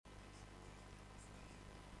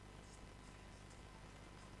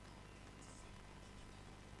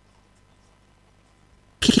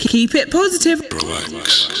Keep it positive.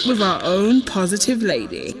 Relax. With our own Positive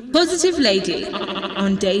Lady. Positive Lady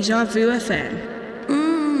on Deja Vu FM.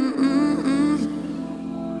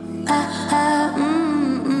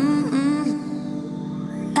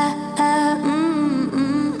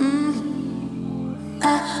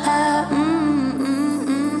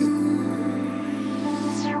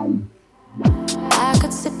 I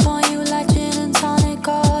could sip on you like gin and tonic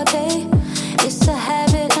all day. It's a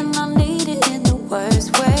habit and I need it in the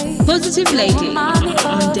worst way. Positive Lady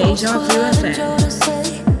on Deja Vu FM.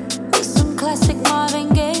 With some classic Marvin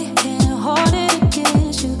Gaye, can't hold it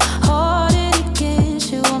against you, hold it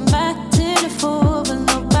against you. I'm acting a fool, but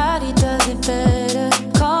nobody does it better.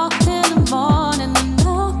 Call in the morning and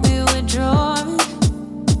I'll be withdrawing.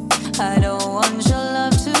 I don't want your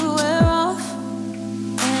love to wear off.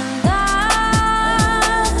 And I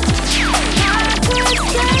could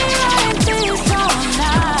stay like this all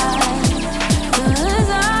night. 'Cause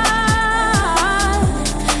I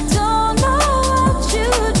don't know what you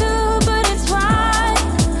do, but it's right.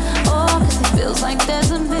 Oh, 'cause it feels like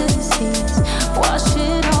there's a misseas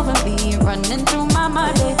washing over me, running through my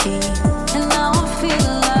mind, baby. And now I'm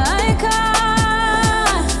feeling like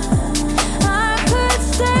I could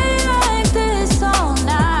stay like this all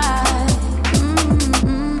night.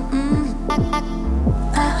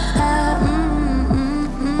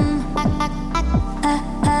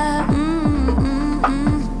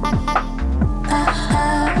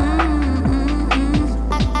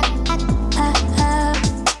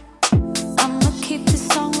 I'ma keep this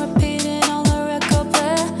song repeating on the record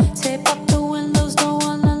player. Tape up the windows, don't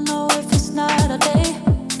wanna know if it's night or day.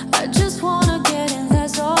 I just wanna get in,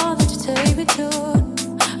 that's all that you take me to.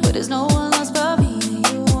 But there's no one else but me,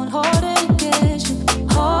 you won't hold it against you,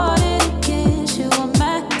 hold it against you. I'm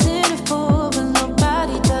acting a fool, but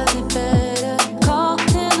nobody does it better. Call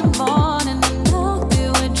in the morning and I'll be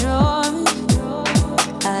withdrawing.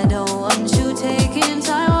 I don't want you taking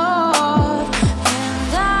time off.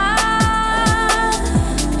 And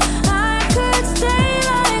I could stay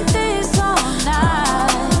like this all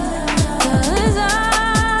night. 'Cause I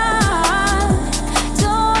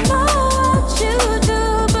don't know what you do,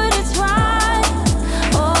 but it's right.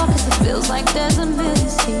 Oh, 'cause it feels like there's a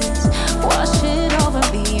misseas washing over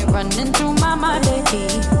me, running through my mind, baby.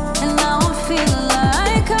 And now I'm feeling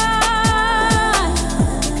like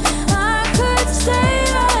I could stay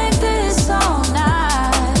like this all night.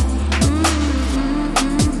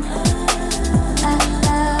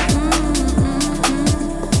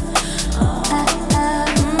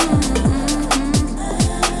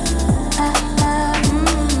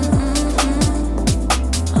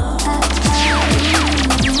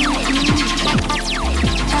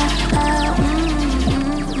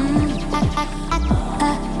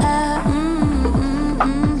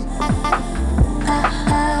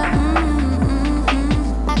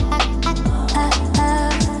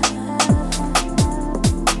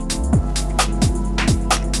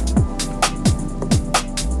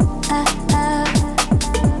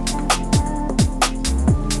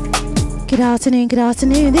 Good afternoon, good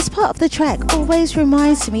afternoon. This part of the track always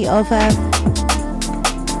reminds me of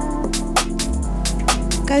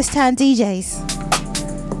Ghost Town DJs.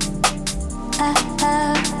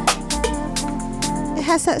 It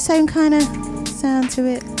has that same kind of sound to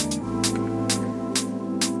it.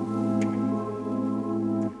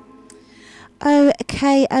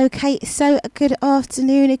 Okay. So good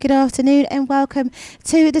afternoon, and welcome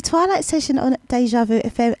to the Twilight session on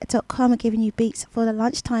DejaVuFM.com, giving you beats for the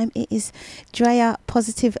lunchtime. It is Drea,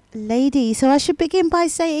 Positive Lady. So I should begin by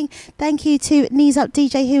saying thank you to Knees Up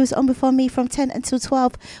DJ, who was on before me from 10 until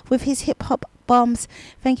 12 with his hip hop bombs.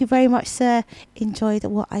 Thank you very much, sir. Enjoyed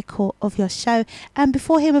what I caught of your show. And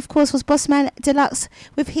before him, of course, was Bossman Deluxe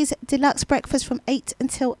with his Deluxe Breakfast from 8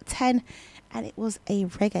 until 10. And it was a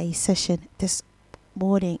reggae session this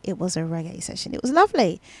morning. It was a reggae session. It was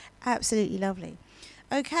lovely. Absolutely lovely.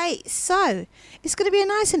 Okay, so it's going to be a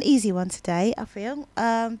nice and easy one today, I feel.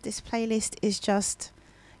 This playlist is just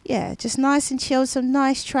nice and chilled. Some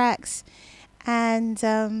nice tracks. And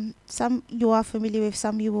some you are familiar with,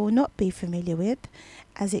 some you will not be familiar with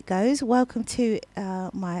as it goes. Welcome to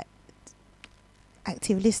my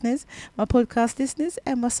active listeners, my podcast listeners,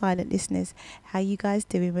 and my silent listeners. How you guys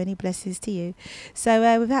doing? Many blessings to you.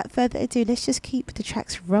 So without further ado, let's just keep the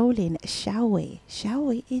tracks rolling, shall we? Shall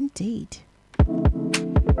we indeed?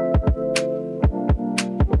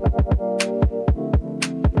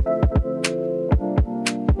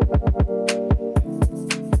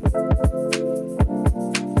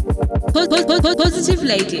 Positive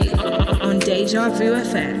Lady on Deja Vu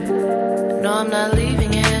FM. No, I'm not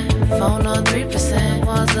leaving it. Phone on 3%.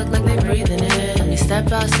 Walls look like they breathing in. Let me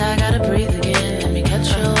step outside, gotta breathe again. Let me catch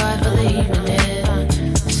your eye for the evening.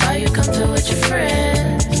 Saw you come through with your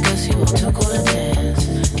friends. Guess you want too cool to dance.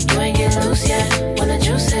 You ain't get loose yet. When the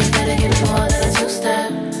juice is, better give me more than a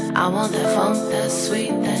two-step. I want that funk, that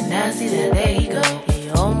sweet, that nasty, that there you go. Yeah,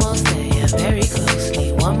 you're almost there, yeah, very close.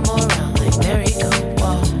 Need one more round like merry-go.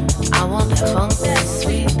 Whoa. I want that funk, that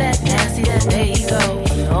sweet, that nasty, that there you go.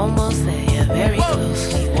 Yeah, you're almost there, yeah, very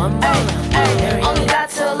close. Need one more round like merry-go. Only got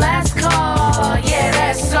till last call, yeah,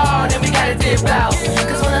 that's all. Then we gotta dip out.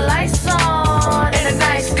 Cause when the lights on and the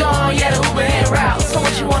night's gone, yeah, the Uber and route. So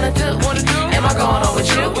what you wanna do? Am I going on with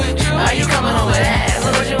you? Are you coming on with that?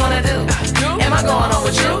 So what you wanna do? Am I going on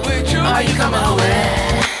with you? Are you coming on with that?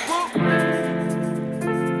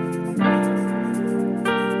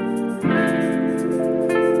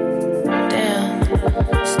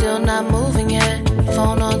 Damn, still not moving yet.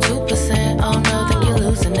 Phone on 2%. Oh no, think you're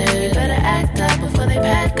losing it. You better act up before they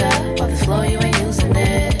pack up. While this floor, you ain't using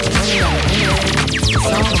it. It's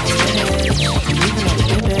almost finished. Leaving on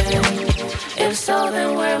the bed. If so,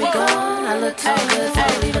 then where we going? I look too good for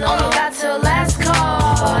leaving on. Only got till last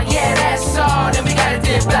call. Yeah, that's all. Then we gotta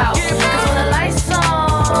dip out. Cause when the lights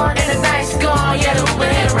on and the night's gone, yeah, the Uber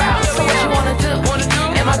and route. So what you wanna do?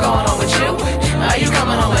 Am I going on with you? Are you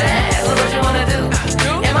coming on with that? So what you wanna do?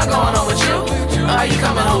 Am I going on with you? Are you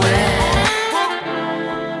coming on with that?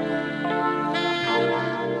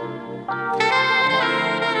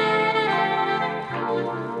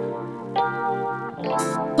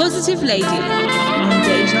 Positive Lady on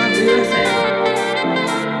Deja Vu FM.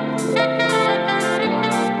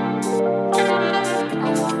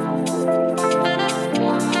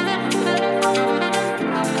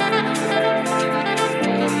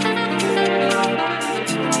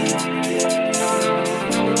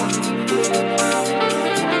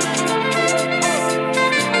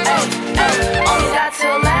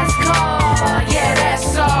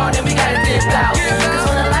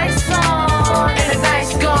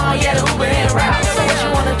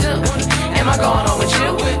 Going on with you?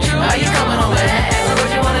 Are you coming on with that? So what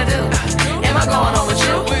you wanna do? Am I going on with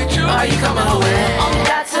you? Are you coming on with that? Only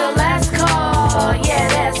got till last call. Yeah,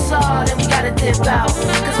 that's all. Then we gotta dip out.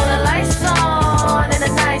 Cause when the lights on and the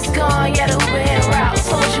night's gone, yeah, the Uber and route.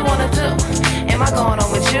 So what you wanna do? Am I going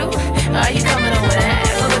on with you? Are you coming on with that?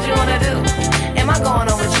 So what you wanna do? Am I going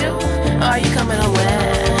on with you? Are you coming on with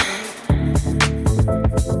that?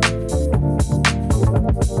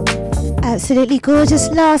 Absolutely gorgeous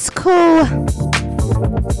last call.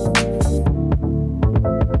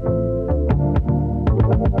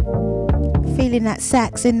 Feeling that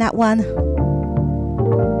sax in that one.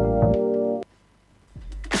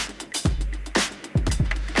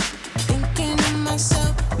 Thinking to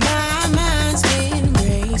myself, my mind's been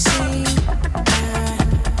racing.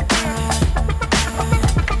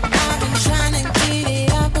 I've been trying to get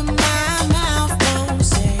it up, but my mouth won't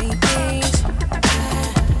say things.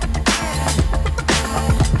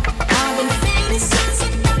 I've been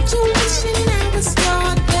fantasizing about you, wishing I was your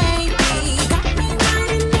baby. Got me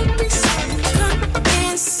writing every song, come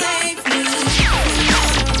and save me.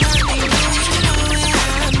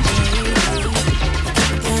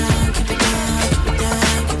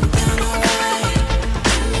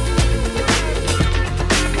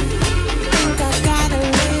 Think I got a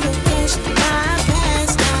little crush, my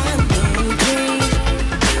pastime daydream.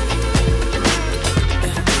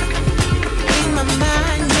 In my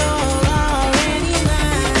mind, you're already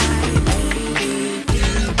mine, baby.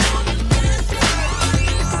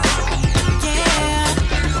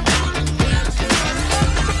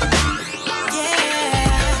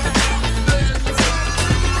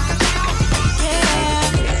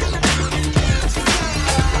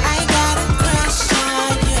 I got a crush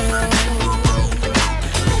on you.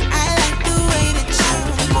 I like the way that you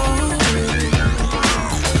move.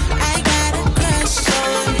 I got a crush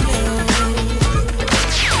on you. I like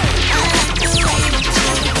the way that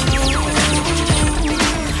you move.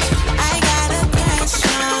 I got a crush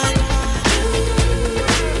on you.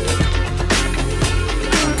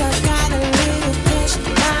 Think I got a little crush,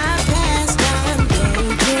 my pastime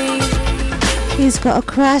daydream. Who's got a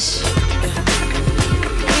crush?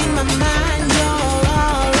 In my mind, you're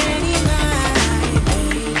already mine,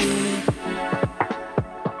 baby.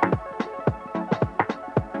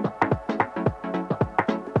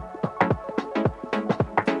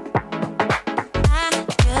 I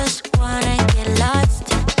just wanna get lost.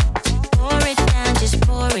 Pour it down, just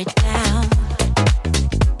pour it down.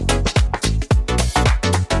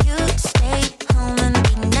 You stay home and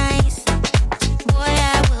be nice. Boy,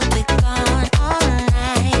 I will be gone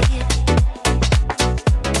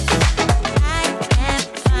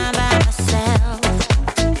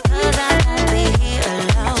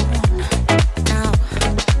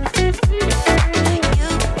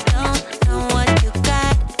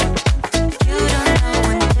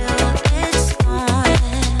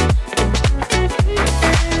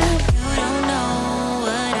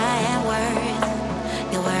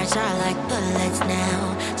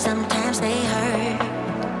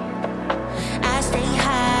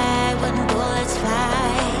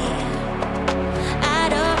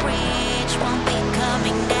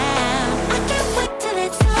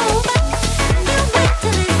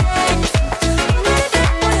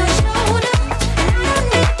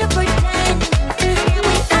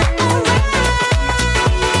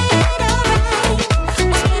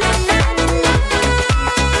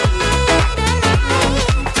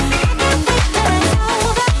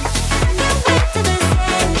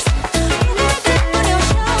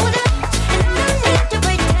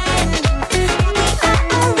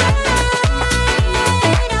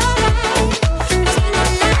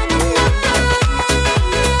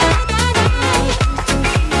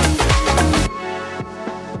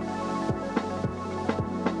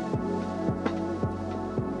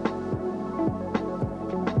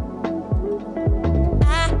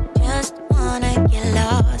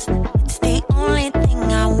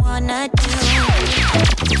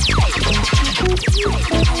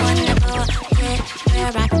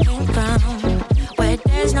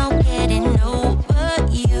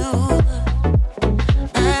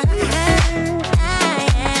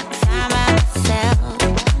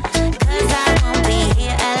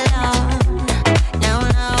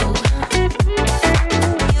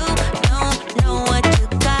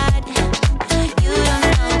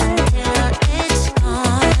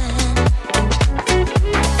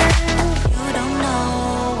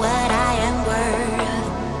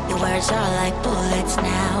words are like bullets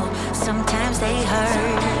now. Sometimes they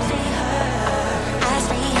hurt. I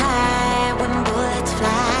stay high when bullets fly.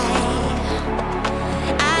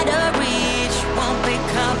 Out of reach, won't be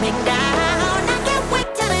coming down. I can't wait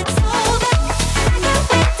till it's over. I can't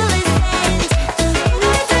wait till it ends.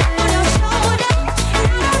 Put a tap on your shoulder,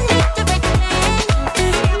 and I don't need to pretend.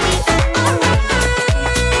 Yeah, we are alright, alright.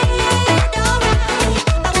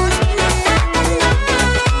 I won't spend the night, the night.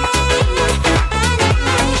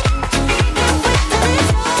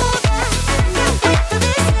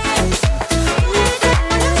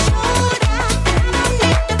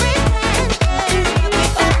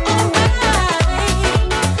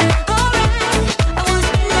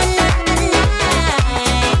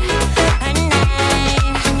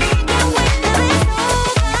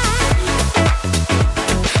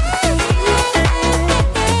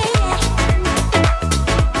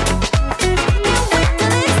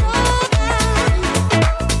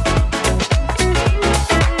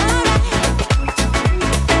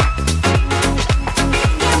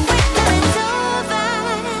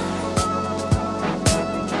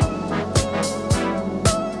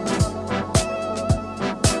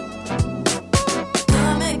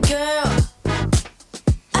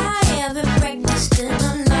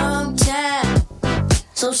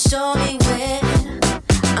 So show me when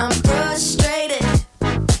I'm frustrated.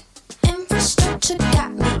 Infrastructure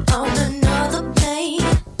got me on another plane.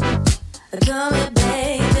 Come here,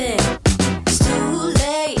 baby. It's too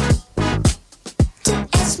late to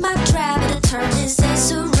ask my driver to turn his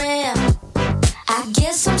ass around. I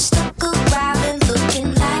guess I'm stuck around and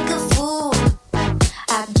looking like a fool.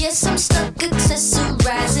 I guess I'm stuck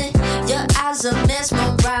accessorizing. Your eyes are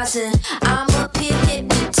mesmerizing. I'm up here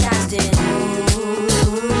hypnotized in you.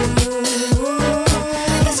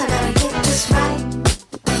 Guess I gotta get this right.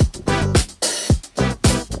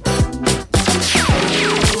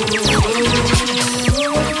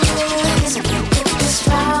 Guess I can't get this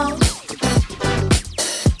wrong.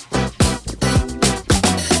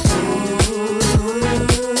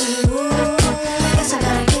 Guess I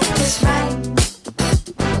gotta get this right.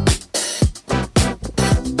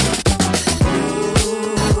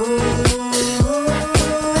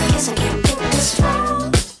 Guess I can't get this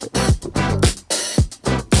wrong.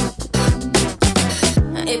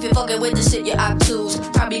 If you're fucking with the shit, you're obtuse.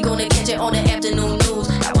 Probably gonna catch it on the afternoon news.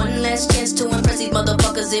 Got one last chance to impress these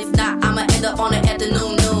motherfuckers. If not, I'ma end up on the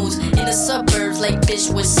afternoon news. In the suburbs, like bitch,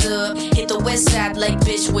 what's up? Hit the west side, like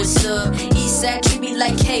bitch, what's up? East side, treat me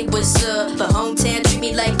like hey, what's up? But hometown, treat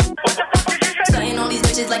me like stunting on these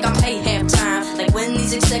bitches like I'm paid halftime. Like when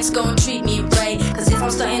these execs gon' treat me right. Cause if I'm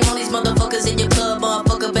stunting on these motherfuckers in your club,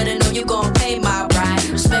 motherfucker better know you gon' pay my right.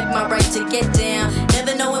 Respect my right to get down.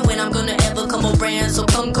 Never knowing when I'm gonna ever come around. So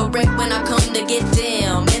come correct when I come to get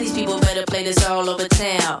down. Man, these people better play this all over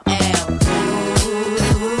town. Ow.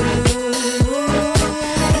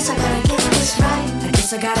 Guess I gotta get this right. I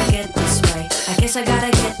guess I gotta get this right. I guess I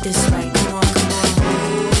gotta get this right. Come on, come on.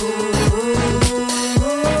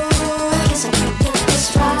 Guess I can't get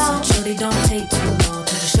this right. Shorty, don't take too long.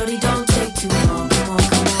 Shorty, don't take too long. Come on,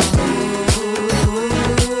 come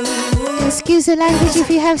on. Excuse the language if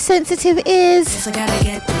you have sensitive ears. Guess I gotta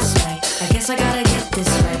get this right. I guess I gotta get this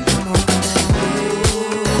right. Come on, come on.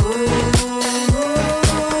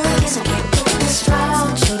 Guess I can't get this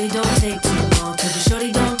right. Shorty, don't take too long.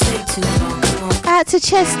 Shorty, don't take too long. Come on. Out to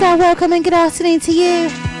Chester, welcome and good afternoon to you.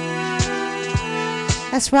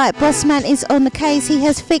 That's right, Bossman is on the case. He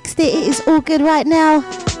has fixed it. It is all good right now.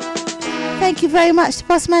 Thank you very much to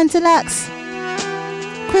Bossman Deluxe.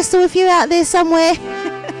 Crystal, if you're out there somewhere,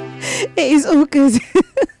 it is all good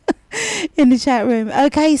in the chat room.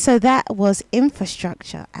 Okay, so that was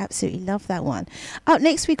Infrastructure. Absolutely love that one. Up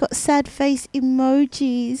next, we got sad face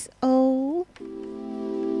emojis. Oh.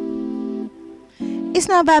 It's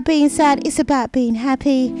not about being sad, it's about being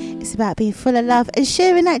happy. It's about being full of love and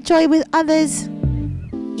sharing that joy with others.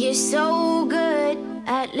 You're so good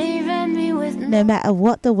at leaving me with No matter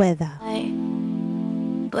what the weather.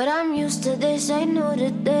 But I'm used to this, ain't new to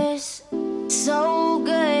this. So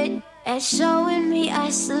good at showing me I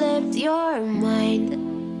slipped your mind.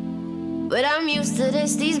 But I'm used to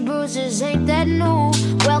this, these bruises ain't that new.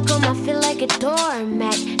 Welcome, I feel like a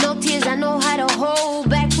doormat. No tears, I know how to hold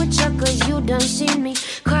back with you, cause you done seen me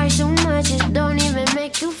cry so much, it don't even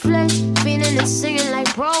make you flex. Feeling and singing like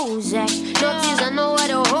Prozac. No tears, I know how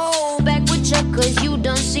to hold back with you, cause you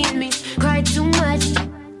done seen me cry too much.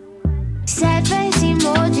 Sad face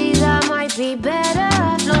emojis, I might be better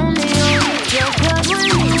off lonely. Only feel good when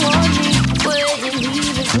you hold me. Wouldn't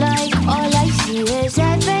leave, it's like all I see is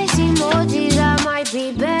sad face emojis. I might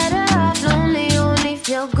be better off lonely. Only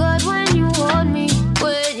feel good when you hold me.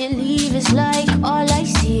 Wouldn't leave.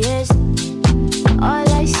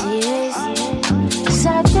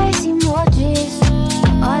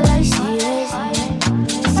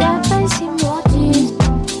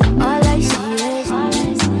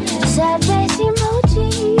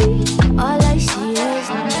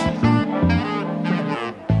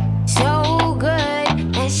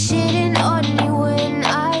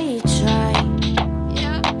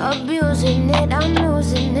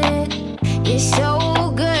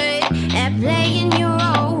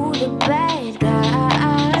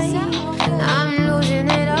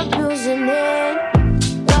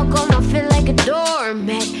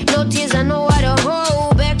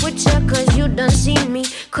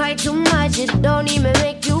 shit don't even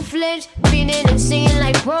make you flinch. Feeling and singing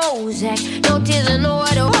like Prozac. No tears and no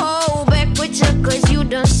way to hold back with you, cause you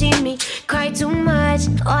done seen me cry too much.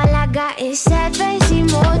 All I got is sad face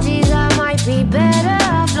emojis. I might be better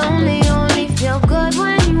off lonely. Only feel good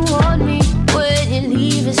when you hold me. When you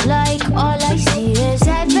leave, it's like all I see is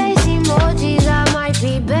sad face emojis. I might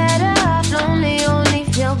be better off lonely. Only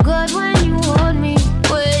feel good when you hold me.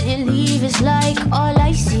 When you leave, it's like all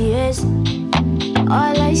I see is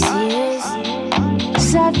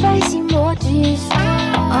sad face emojis.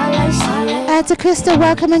 All I see is to Crystal,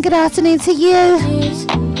 welcome and good afternoon to you.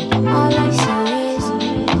 all I see is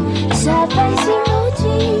sad face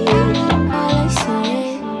emojis. All I see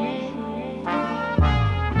is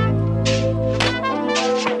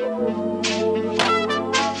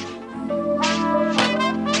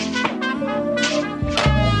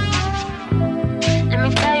let me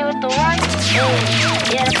tell you what the worst is.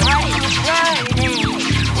 Yeah, the party was Friday.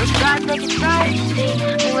 With God make it Thursday.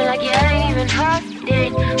 Moving like you ain't even heard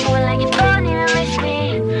it. Moving like you don't even miss me.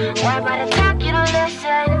 Why by the talk you don't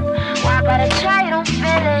listen? Why by the try you don't feel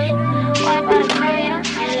it? Why by the cry you don't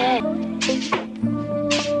feel it?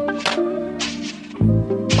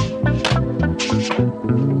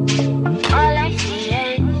 All I see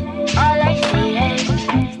is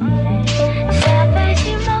sad face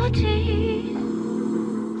emojis.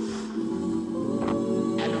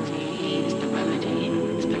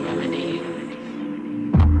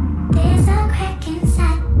 There's a crack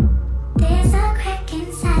inside. There's a crack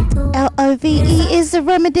inside the wall. LOVE is the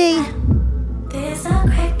remedy. There's a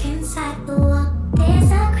crack inside the wall.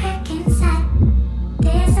 There's a crack inside.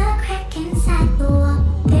 There's a crack inside the wall.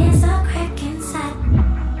 There's a crack inside.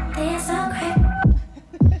 There's a crack.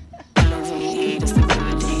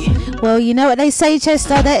 Well, you know what they say,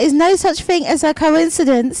 Chester. There is no such thing as a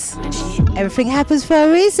coincidence. Everything happens for a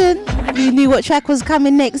reason. You knew what track was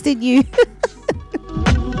coming next, didn't you?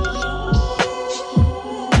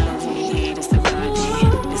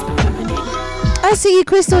 I see you,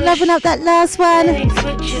 Crystal, loving up that last one. With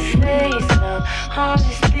your face now,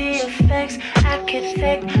 harness the effects I can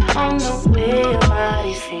fake on the way your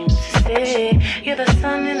body seems to stay. You're the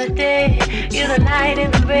sun in the day, you're the night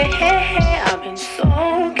in the rain. I've been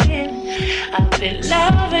soaking, I've been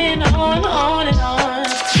loving on and on.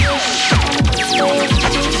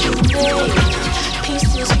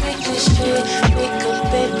 Pieces break the street, make a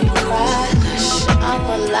baby cry. I'm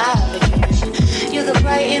alive again. You're the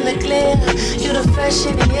bright in the glare, you're the fresh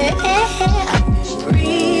in the air. I've been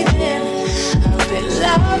breathing, I've been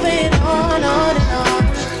loving on and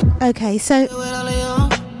on. Okay, so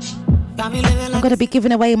I'm going to be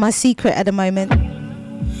giving away my secret at the moment.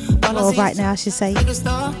 Or right now, I should say.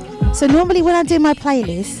 So normally when I do my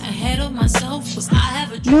playlist,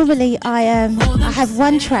 normally I have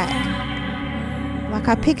one track. Like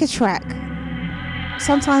I pick a track.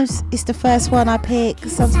 Sometimes it's the first one I pick.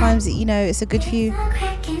 Sometimes, you know, it's a good few.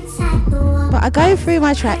 But I go through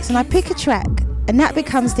my tracks and I pick a track, and that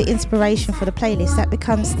becomes the inspiration for the playlist. That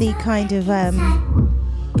becomes the kind of I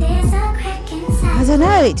don't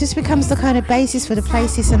know. It just becomes the kind of basis for the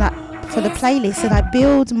playlist, and I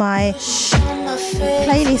build my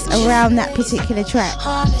playlist around that particular track.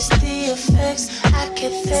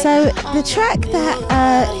 So the track that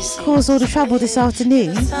caused all the trouble this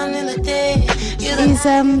afternoon is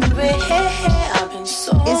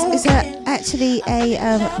actually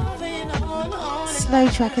a slow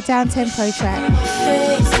track, a down tempo track,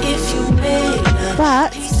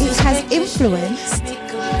 but it has influenced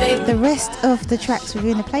the rest of the tracks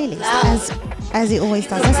within the playlist, as it always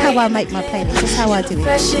does. That's how I make my playlist. That's how I do it.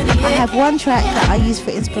 I have one track that I use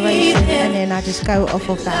for inspiration, and then I just go off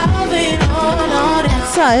of that.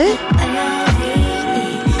 So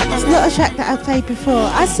it's not a track that I've played before.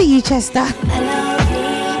 I see you, Chester.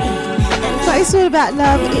 But it's all about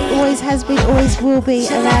love. It always has been, always will be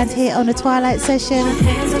around here on the Twilight Session.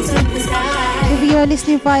 If you're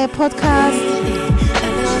listening via podcast,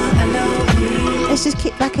 let's just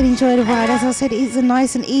kick back and enjoy the ride. As I said, it's a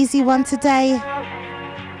nice and easy one today.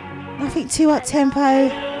 Nothing too up tempo.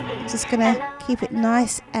 Just gonna keep it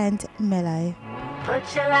nice and mellow. Put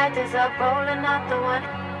your lighters up, rolling out the one.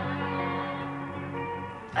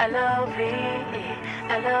 I love it.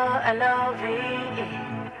 I love it.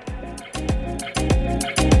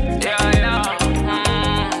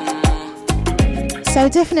 So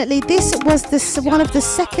definitely this was this is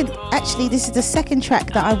the second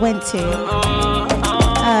track that I went to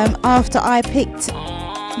after I picked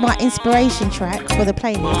my inspiration track for the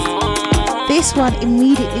playlist. This one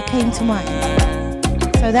immediately came to mind.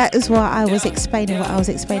 So that is why I was explaining what I was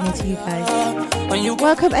explaining to you guys.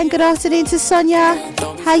 Welcome and good afternoon to Sonia.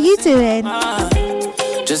 How you doing?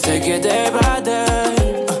 Just take it day by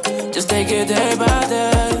day. Just take it day by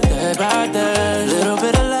day, day by day. Little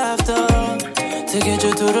bit of laughter to get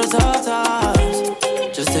you through the tough times.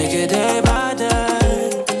 Just take it day by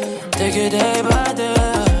day. Take it day by day.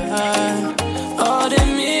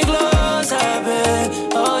 Holding me closer, babe.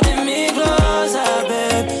 Holding me closer,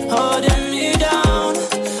 babe. Holding me down.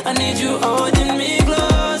 I need you holding me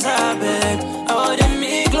closer, babe. Holding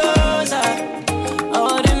me closer.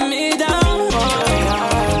 Holding me down.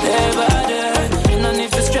 Day by day. No need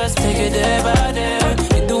for stress. Take it day by day.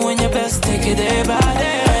 You're doing your best. Take it day by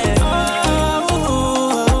day.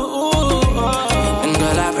 And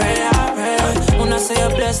girl, I pray. When I say you're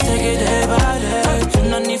blessed, take it day by day.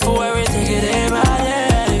 No need for worry. Take it day by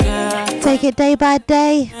day, girl. Take it day by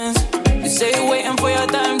day. You say you're waiting for your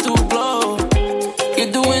time to blow.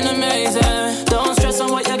 You're doing amazing. Don't stress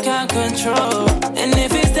on what you can't control. And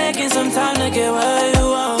if it's taking some time to get where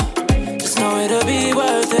you are, just know it'll be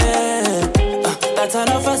worth it. That's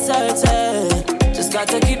enough for certain. Just got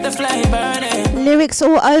to keep the flame burning. Lyrics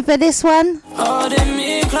all over this one. Holding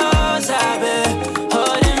me closer, babe.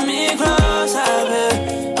 Holding me closer,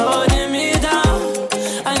 babe. Holding me down.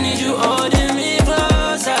 I need you holding me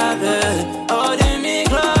closer, babe. Holding me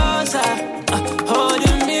closer.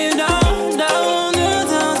 Holding me down, down, down,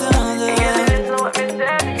 down, down.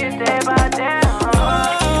 Day by day.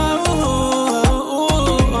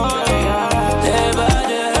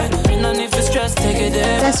 No need for stress. Take it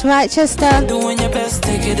day. That's right, Chester. Doing your best.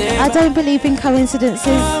 Take it day. I don't believe in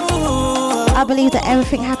coincidences. I believe that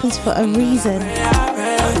everything happens for a reason.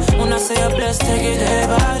 When I say I'm blessed, take it day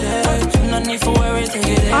by day. No need for worry, take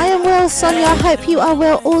it day. I am well, Sonia. I hope you are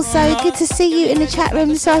well also. Good to see you in the chat room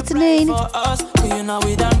this afternoon. For us, you know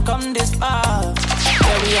we done come this far.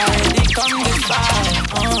 Yeah, we already come this far.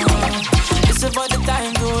 It's about the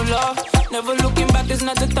time to love. Never looking back, it's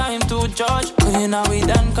not the time to judge. You know we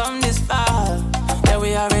done come this far. Yeah,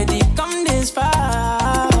 we already come this far.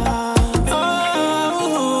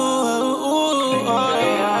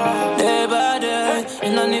 Day by day,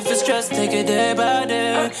 and no need for stress. Take it day by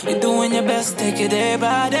day. You're doing your best. Take it day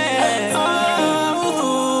by day.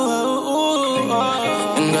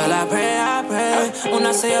 And girl, I pray. When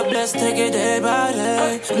I say you're blessed, take it day by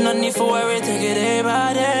day. No need for worry. Take it day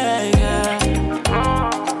by day. Yeah.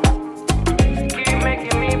 Keep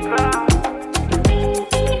making me proud.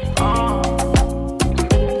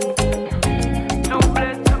 Too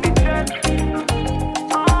blessed to be stressed.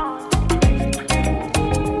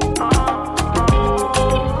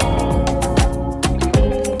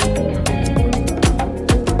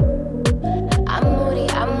 I'm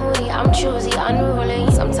moody, I'm choosy, unruly.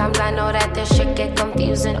 Sometimes I know that this shit get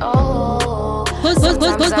confusing. Oh,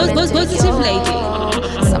 Positive lady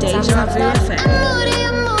on Deja Vu FM. I'm moody,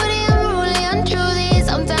 unruly, unchoosy.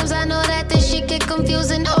 Sometimes I know that this shit get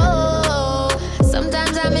confusing. Oh,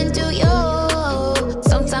 sometimes I'm into you,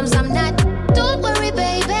 sometimes I'm not. Don't worry,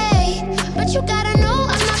 baby, but you gotta know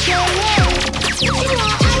I'm not playing. But you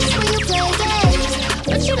want ice when you play games,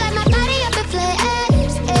 but you let my body up in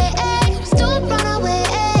flames. Don't run away.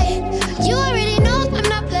 You already know I'm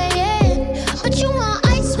not playing, but you want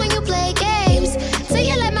ice when you play games. So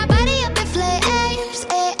you let my body up in flames.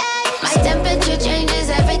 My temperature changes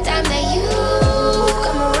every time that you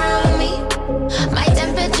come around me. My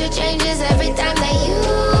temperature changes every time that you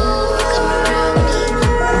come around me.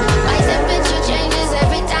 My temperature changes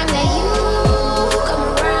every time that you come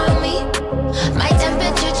around me. My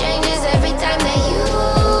temperature changes every time that you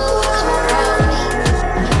come around me.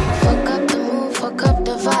 Fuck up the mood, fuck up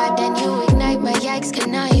the vibe, then you ignite my yikes,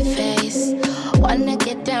 can I face? Wanna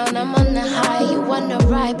get down, I'm on the high. You wanna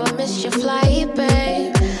ride, but miss your flight,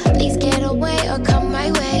 babe. Please get away or come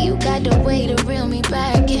my way. You got the way to reel me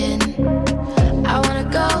back in. I wanna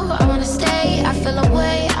go, I wanna stay. I feel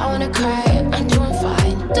away, I wanna cry. I'm doing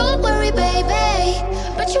fine. Don't worry, baby,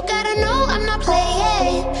 but you gotta know I'm not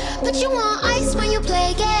playing. But you want ice when you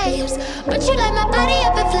play games, but you let my body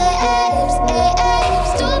up in flames.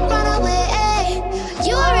 Don't run away.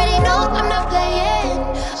 You already know I'm not playing,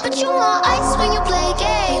 but you want ice when you play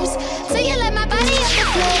games. So you let my body up in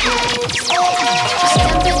flames. My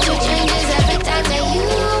temperature changes every time that you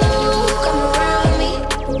come around me.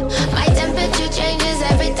 My temperature changes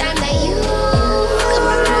every time that you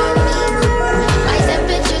come around me. My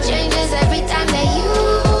temperature changes every time that you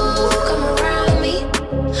come around me.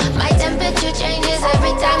 My temperature changes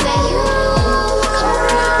every time that you come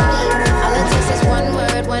around me. All it takes is one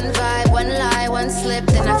word, one vibe, one lie, one slip,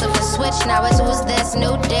 then I flip the switch. Now it's who's this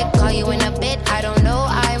new dick? Call you in a bit, I don't know.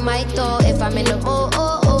 I might though if I'm in the mood.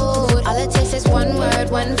 All it takes is one word,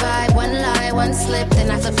 one vibe, one lie, one slip. Then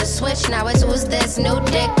I flip the switch, now it's who's this new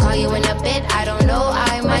dick. Call you in a bit, I don't know,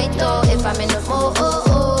 I might though. If I'm in the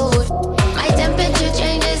mood, my temperature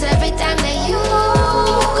changes every time that you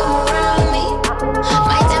come around me.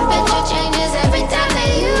 My temperature changes every time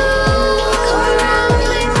that you come around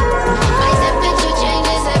me. My temperature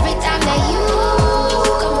changes every time that you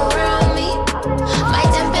come around me. My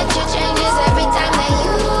temperature changes every time that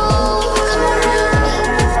you come around me.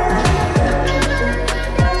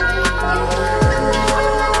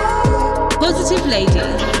 Positive Lady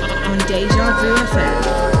on Deja Vu FM.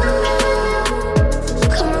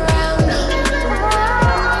 Come around me.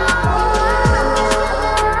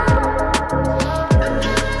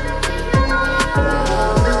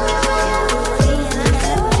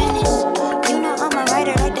 You know I'm a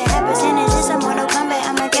writer like the high percentage. It's a Mortal Kombat,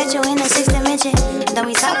 I'ma get you in the sixth dimension. Don't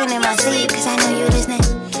be talking in my sleep, cause I know you listening.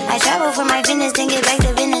 I travel for my Venus, then get back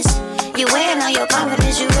to Venice. You wearing all your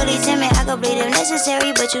confidence, you really timid. I go bleed if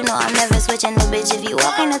necessary, but you know I'm never switching the bitch. If you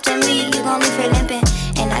walking up to me, you gon' leave her limping.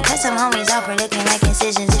 And I cut some homies off for looking like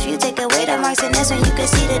incisions. If you take away the marks, and that's when you can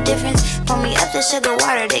see the difference. Pour me up the sugar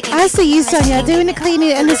water, they can I see you, Sonia, doing the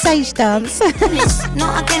cleaning and the sage dance. no,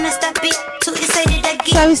 I cannot stop it. Too excited I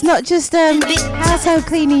get. So it's not just household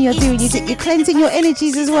cleaning you're doing, you're cleansing your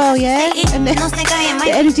energies as well, yeah? And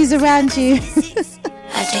the energies around you.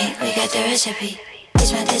 I think we got the recipe.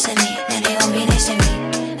 It's my destiny, now they won't be next to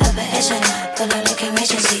me. Upper echelon, pull up looking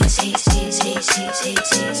rich and see.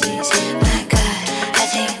 My God, I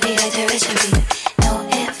think we got the recipe. No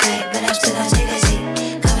invite, but I'm still gonna take a seat.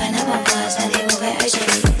 Coming up on buzz, now they moving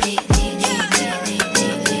urgently.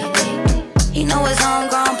 You know it's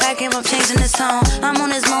homegrown, packing up, changing the tone. I'm on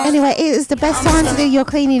this moment. Anyway, it is the best time to do your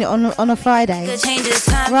cleaning on a Friday.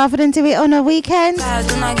 Rather than do it on a weekend.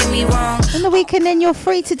 Do not get me wrong. On the weekend, then you're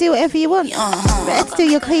free to do whatever you want. Better to do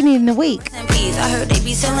your cleaning in the week. I heard they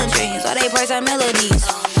be selling dreams, while they price our melodies.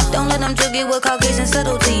 Don't let them juggle with Caucasian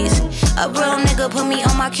subtleties. A real nigga put me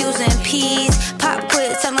on my Q's and P's. Pop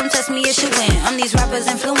quiz, tell them test me if you win. I'm these rappers'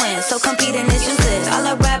 influence, so competing is useless. All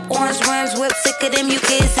I rap, orange rims, whip, sicker than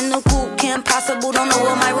mucus. In the coop, can't possible, don't know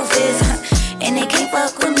what my roof is. And they can't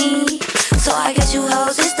fuck with me, so I guess you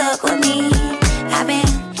hoes is stuck with me. I've been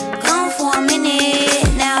gone for a minute,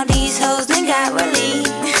 now these hoes done got relief.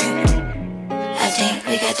 I think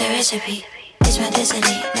we got the recipe. It's my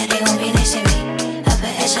destiny, now they won't be next to me.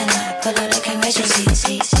 Upper echelon, pull up looking rich and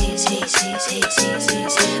see.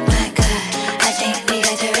 My God, I think we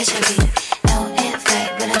got the recipe. No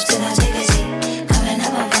invite, but I'm still gonna take a seat. Coming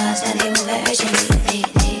up on buzz, now they moving urgently.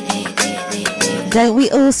 Don't we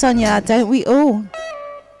all, Sonia? Don't we all?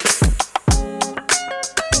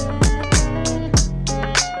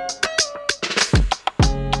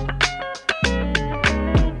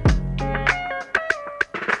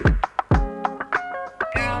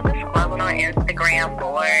 Instagram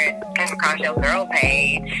board, came across your girl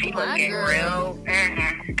page. She looking real.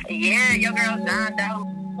 Yeah, your girl's done though.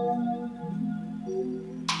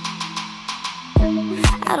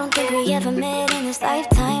 I don't think we ever met in this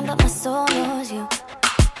lifetime, but my soul knows you.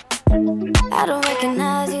 I don't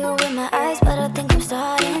recognize you with my eyes, but I think I'm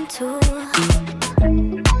starting to.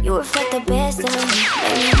 You reflect the best of me,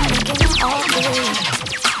 baby, I'm making it all blue.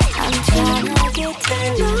 I'm trying to get to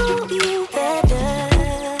know you better.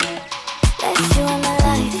 That's you in my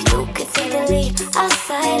life, you could take the lead. I'll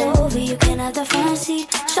slide over, you can have the front seat.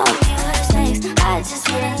 Show me what's next, I just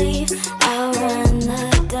wanna leave. I'll run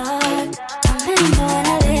the dark. Remember when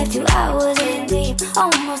I left you, I was in deep.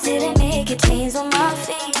 Almost didn't make it, chains on my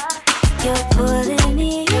feet. You're pulling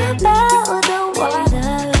me up out the water.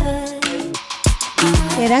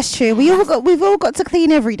 Yeah, that's true. We've all got to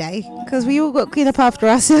clean every day because we all got to clean up after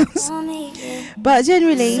ourselves. But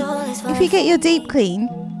generally, if you get your deep clean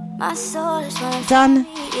done,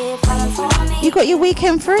 you got your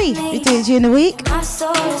weekend free. You do it during the week. My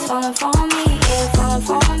soul is falling for me, yeah, falling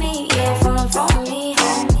for me, yeah, falling for me.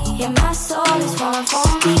 Yeah, my soul is falling for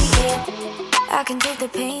me, yeah. I can take the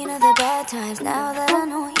pain of the bad times now that I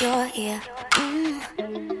know you're here.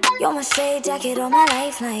 You're my straight jacket on my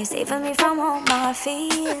lifeline, saving me from all my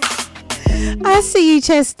fears. I see you,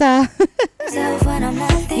 Chester. When I'm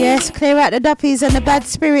not there, Yes, clear out the duppies and the bad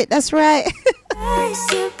spirit. That's right.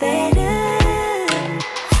 it's you better.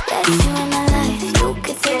 That's you in my life, you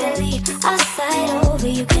could take the lead. I'll slide over,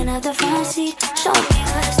 you can have the front seat. Show me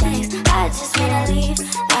what's next, I just wanna leave.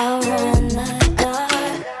 I'll run the dark.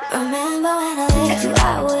 Remember when I left you,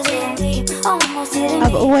 I was in deep. Almost didn't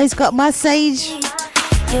I've always got my sage.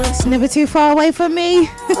 It's never too far away from me.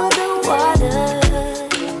 for the water.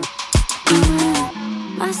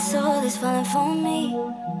 My soul is falling for me.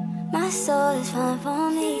 My soul is falling for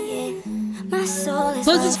me, yeah. My soul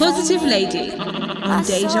is Positive Lady on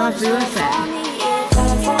Deja Vu FM.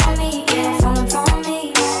 falling for me, yeah. Falling for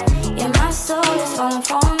me, yeah. Yeah, my soul is falling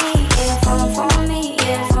for me, yeah. Falling for me,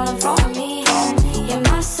 yeah. Falling for me, yeah.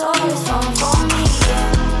 My soul is falling for me,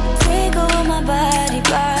 yeah. Take over my body.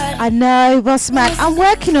 I know, boss man. I'm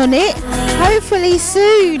working on it. Hopefully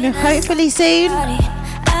soon. I'm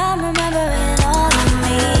remembering all of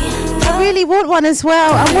me. I really want one as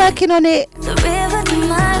well. I'm working on it. The river to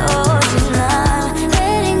my ocean now.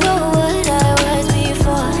 Letting go what I was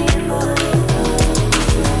before.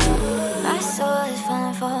 My soul is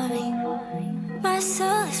falling for me. My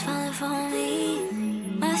soul is falling for me.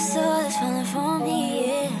 My soul is falling for me,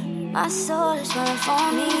 yeah. My soul is falling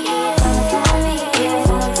for me, yeah. Falling for me, yeah.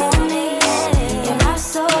 Falling for me, yeah. Yeah, my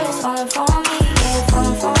soul is falling for me, yeah.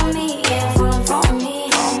 Falling for me, yeah. Falling for me,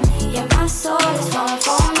 yeah. My soul is falling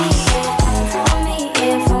for me, yeah. Falling for me,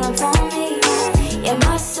 yeah. Falling for me, yeah.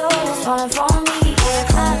 My soul is falling for me,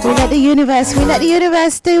 yeah. We let the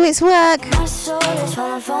universe do its work. My soul is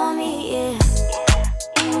falling for me, yeah.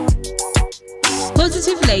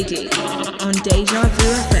 Positive Lady on Deja Vu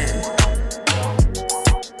FM.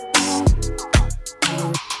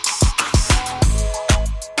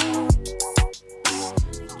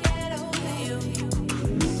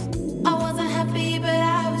 I wasn't happy, but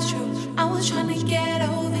I was true. I was trying to get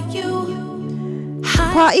over you.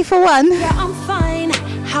 Party for one. Yeah, I'm fine.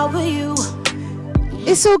 How are you?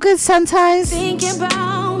 It's all good sometimes. Thinking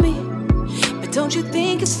about me, but don't you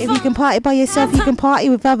think it's If you can party by yourself, you can party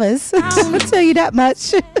with others. I'll tell you that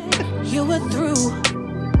much. you were through?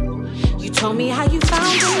 You told me how you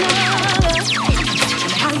found another,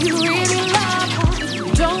 and how you really love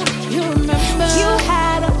her. Don't you remember? You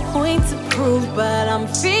had a point to prove, but I'm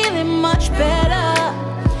feeling much better.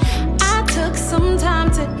 I took some time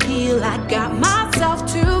to heal. I got myself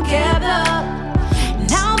together.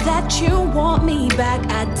 Now that you want me back,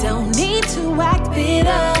 I don't need to act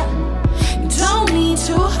bitter. Don't need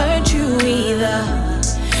to hurt you either.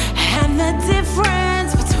 And the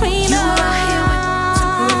difference between us,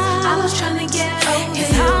 I was trying to get over you.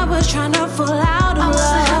 I was trying to fall out of love. I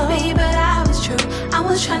wasn't happy, but I was true. I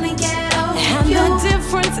was trying to get over you. And the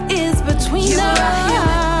difference is between us.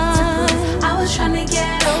 I was trying to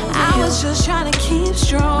get over you. I was just trying to keep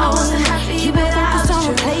strong. I wasn't happy, but I was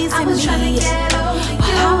true. I was trying to get over you.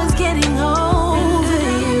 I was getting over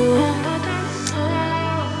you.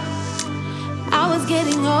 I was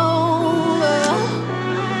getting over.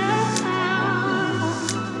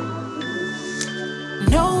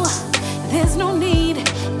 No, there's no need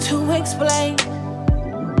to explain.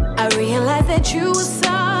 I realize that you were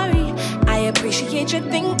sorry. I appreciate your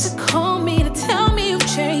thing to call me, to tell me you've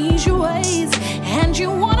changed your ways and you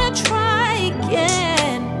wanna try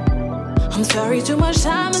again. I'm sorry, too much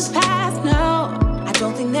time has passed now. I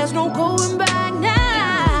don't think there's no going back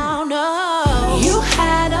now, no. You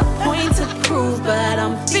had a point to prove, but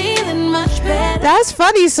I'm feeling much better. That's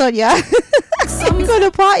funny, Sonia. You're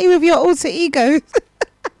gonna party with your alter ego.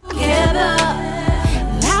 Together.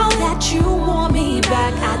 Now that you want me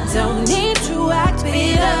back, I don't need to act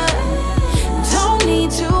bitter. Don't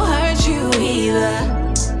need to hurt you either.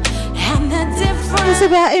 And the difference, It's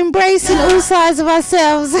about embracing all sides of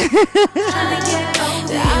ourselves.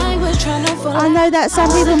 I know that some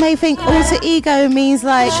people may think alter ego means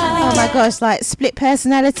like, oh my gosh, like split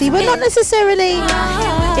personality, but not necessarily.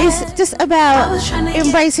 It's just about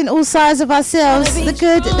embracing all sides of ourselves, the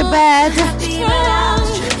good, the bad,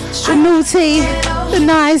 the naughty, the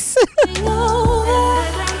nice.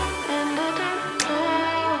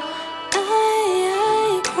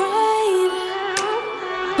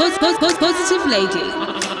 Positive Lady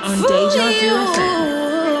on Deja Vu FM.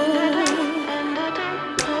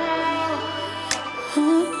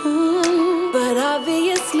 But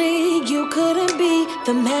obviously you couldn't be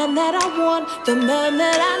the man that I want, the man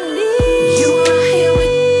that I need. You were here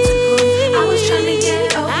with to prove. I was trying to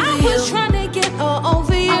get over you. I was trying to get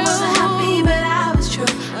over you. I wasn't happy, but I was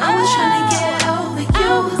true. I was trying to get over you. I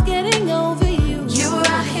was getting over you. You were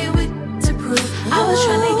out here with to prove. I was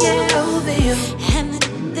trying to get over you. And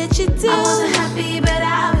that you do. I wasn't happy, but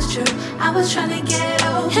I was true. I was trying to get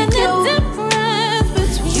over you. And the difference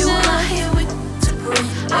between you were out here with to prove.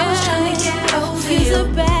 I was trying to get over you. It's a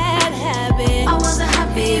bad habit. I wasn't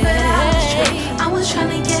happy, but I was true. I was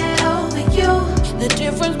trying to get over you. The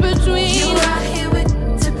difference between you were out here with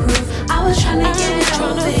to prove. I was trying to get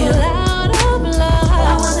over you. Out of love.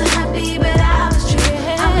 I wasn't happy, but I was true.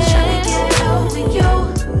 I was trying to get over you.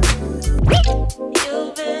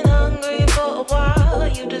 You've been hungry for a while.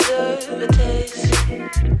 You deserve a taste.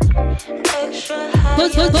 Extra high.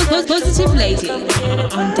 Positive Lady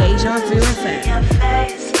on Deja Vu FM.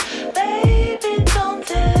 Baby, don't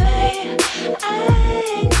delay. I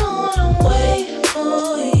ain't gonna wait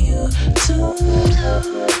for you to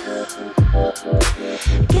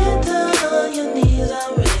get down on your knees.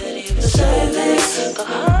 I'm ready for service. Go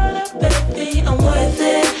harder, baby, I'm worth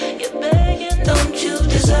it. You're begging, don't you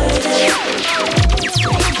deserve it?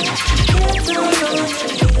 Get down on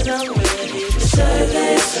your knees, I'm ready for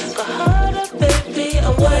service. Go harder, baby,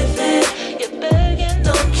 I'm worth it. You're begging,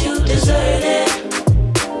 don't you deserve it?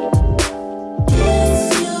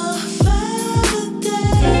 It's your favorite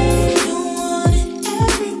day. You want it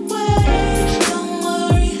everywhere. Don't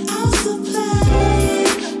worry, I'll supply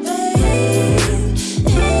it, babe.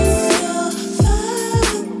 It's your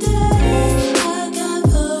favorite day. I got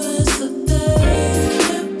the recipe.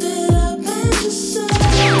 Whip it up and just serve it.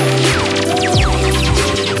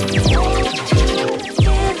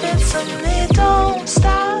 Give it to me, don't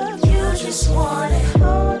stop. You just want it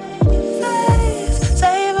all in your face.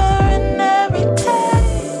 Savoring every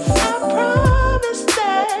taste. I promise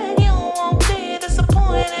that you won't be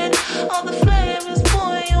disappointed. All the flavors,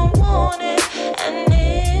 boy, you want it. And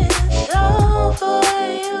it's all for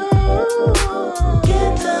you.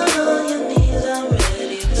 Get down on your knees, I'm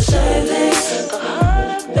ready for service. Go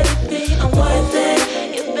harder, baby, I'm worth it.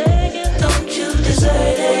 You're begging, don't you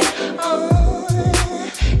deserve it?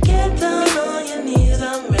 Get down on your knees,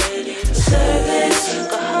 I'm ready for service.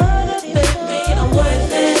 Go harder, baby, I'm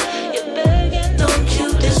worth it. You're begging, don't you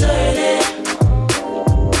deserve it?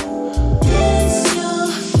 It's your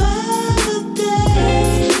favorite day.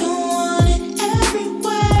 You want it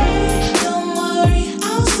everywhere. Don't worry,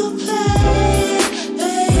 I'll supply it,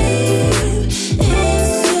 babe.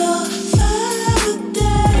 It's your favorite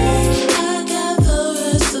day. I got the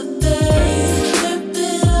recipe. Whip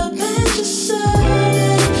it up and just serve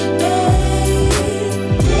it, babe.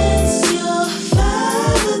 It's your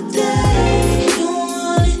favorite day. You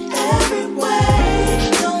want it everywhere.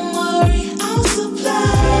 Don't worry, I'll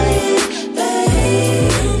supply it, babe.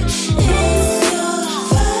 It's your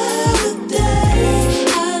favorite day.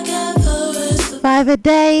 I got the recipe. 5 a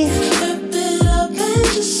day. Whip it up and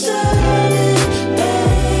just serve it, babe.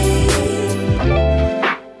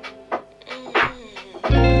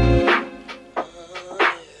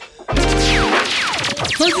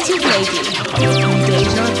 Positive Lady on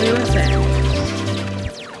Deja Vu FM.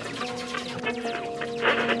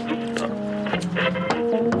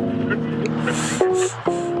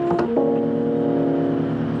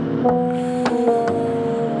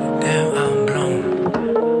 Damn, I'm blown.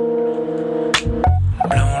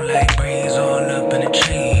 Blown like breeze all up in the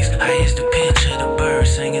trees. Highest the pitch of the birds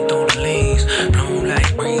singing through the leaves. Blown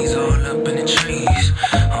like breeze all up in the trees.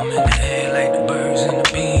 I'm in the air like the birds and the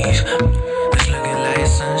bees. It's looking like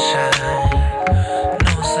sunshine.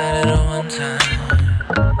 No side at one time.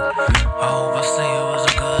 I hope I say it was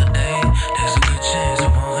a good day. There's a good chance it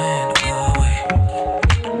won't end a good way.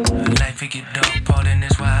 Life it get dark, pardon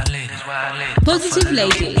this wild lady. Positive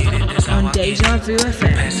Lady on Deja Vu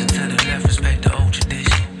FM. Pass it to the left, respect the old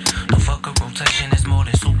tradition. No fuck a rotation, it's more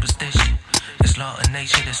than superstition. It's law of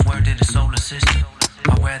nature, that's word to the solar system.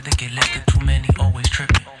 I'd rather get lifted, too many always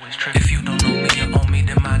tripping. If you don't know me, you owe me,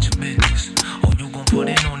 then mind your business. Oh, you gon' put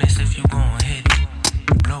in on this if you gon' hit it.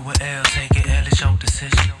 Blow a L, take it L, it's your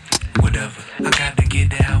decision. Whatever, I got to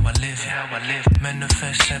get it how I live it.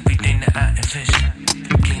 Manifest everything that I envision.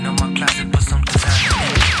 Clean up my closet, put some design in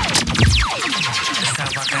it. That's how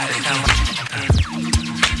I got it.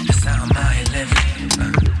 That's how I'm out here living.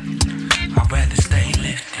 I'd rather stay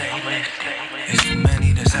lifted. It's too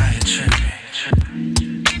many that's out here tripping.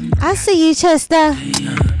 I see you, Chester.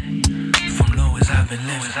 From low as I've been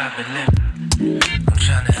living. I'm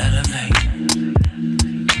trying to elevate.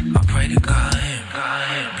 I pray to God him.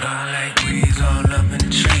 Blow like breeze all up in the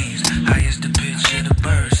trees. Highest the pitch of the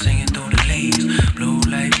birds singing through the leaves. Blow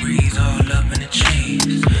like breeze all up in the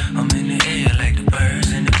trees. I'm in the air like the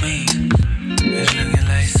birds and the bees. It's looking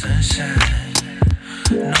like sunshine.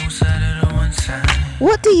 No side of the one side.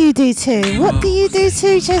 What do you do too? What do you do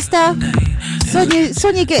too, Chester?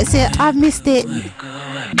 Sonia gets it. I've missed it.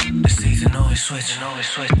 The season always switching.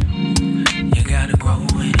 You gotta grow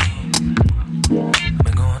with it.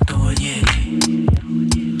 Been going through it, yeah.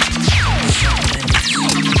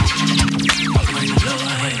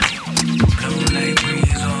 Blow like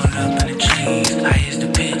breeze all up in the trees. Highest the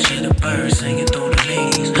pitch of the birds singing through the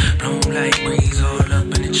leaves. Blow like breeze all up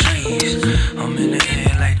in the trees. I'm in the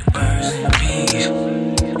air like the birds and the bees.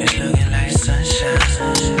 It's looking like sunshine.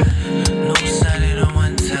 No side at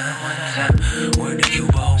one time. Word to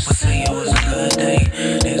Cuba, hope I say it was a good day.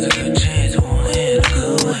 There's a good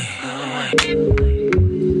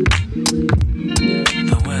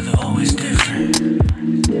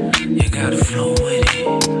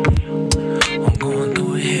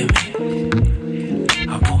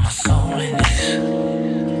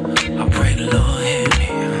the Lord hear me.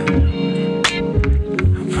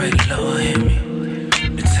 I pray the Lord hear me.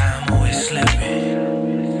 The time always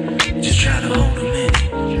slipping. Just try to hold a minute.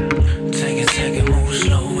 Take it, move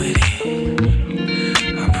slow with it.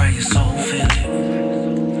 I pray your soul feel it.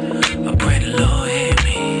 I pray the Lord hear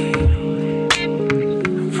me.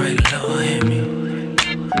 I pray the Lord hear me.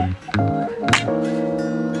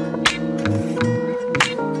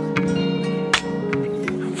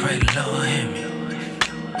 I pray the Lord hear me.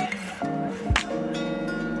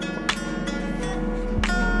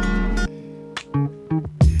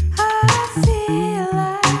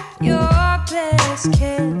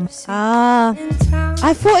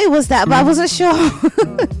 I thought it was that, but I wasn't sure.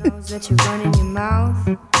 That you run in your mouth.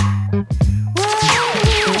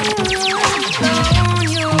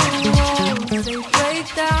 They break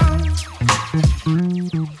down.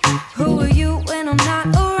 Who are you when I'm not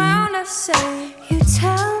around? I say you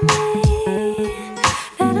tell me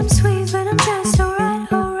that I'm sweet, but I'm just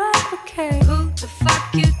alright, okay. Who the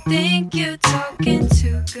fuck you think you're talking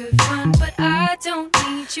to? Good fun, but I don't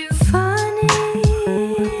need you. Funny.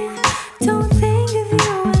 Don't think of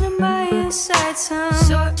you when I'm by your side. Some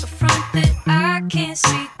sort of front that I can't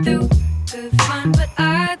see through. Good fun, but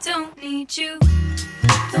I don't need you.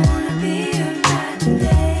 Don't wanna be your night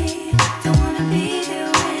today. Don't wanna be there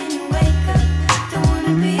when you wake up. Don't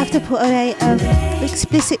wanna be. I have to put a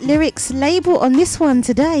explicit lyrics label on this one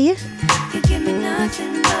today. You give me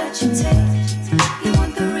nothing but your taste. You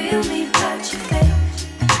want the real me but your fake.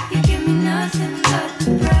 You give me nothing but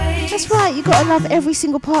the praise. That's right, you gotta love every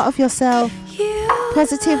single part of yourself.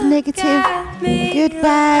 Positive, negative, good,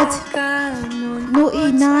 bad,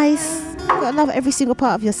 naughty, nice. You gotta love every single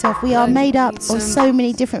part of yourself. We are made up of so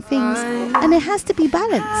many different things, and there has to be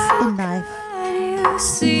balance in life. You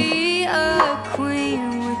see a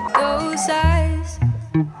queen with those eyes.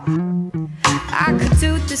 I could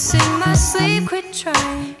do this in my sleep, quit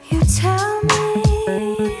trying. You tell me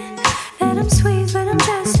that I'm sweet, but I'm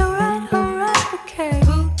just alright, okay.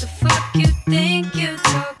 Who the fuck you think you're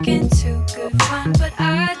talking to? Good fun, but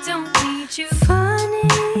I don't need you. Funny,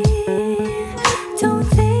 don't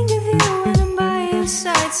think of you when I'm by your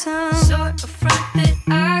side. Some sort of front that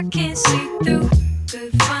I can't see through.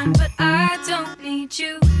 Good fun, but I don't need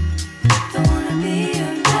you. Don't wanna be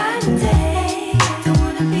your night and day. Don't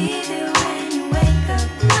wanna be there when you wake up.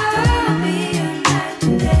 Don't wanna be your night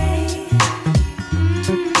and day.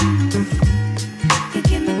 You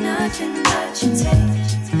give me nothing but your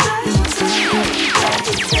taste. But your taste, but your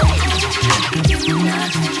taste. You give me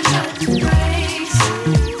nothing but the praise.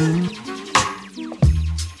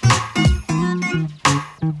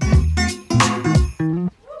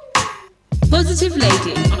 Positive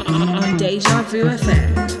Lady on Deja Vu FM.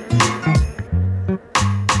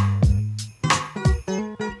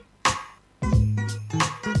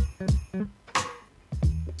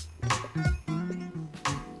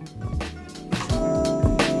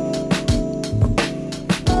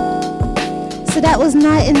 So that was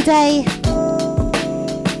Night and Day.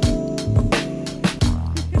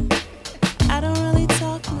 I don't really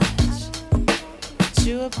talk much, but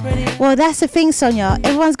you are pretty. Well, that's the thing, Sonia.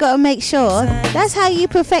 Everyone's got to make sure. That's how you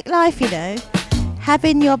perfect life, you know.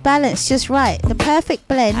 Having your balance just right. The perfect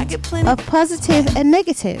blend of positive and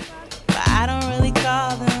negative. But I don't really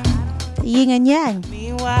call them. Yin and yang.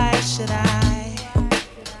 Me, why should I?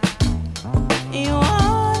 You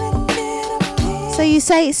wanna get a piece. So you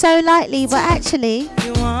say it so lightly, but actually,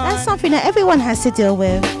 that's something that everyone has to deal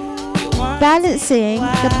with. Balancing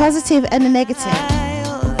the positive and the negative.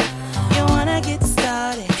 You wanna get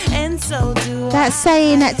started, and so do That's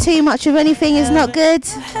saying that too much of anything is not good,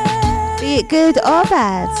 be it good or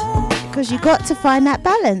bad, because you got to find that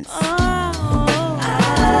balance.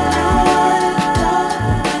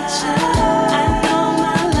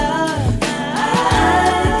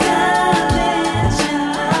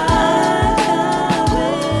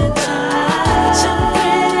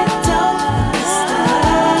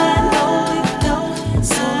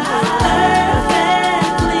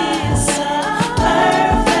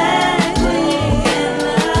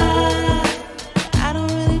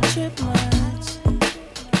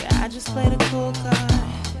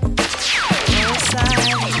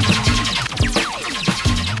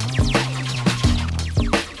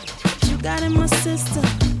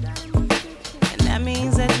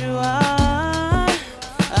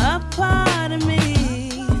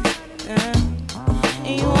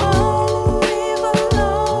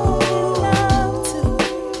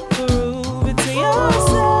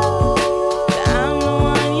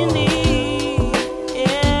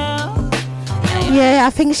 I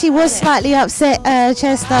think she was slightly upset,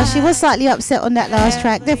 Chester. She was slightly upset on that last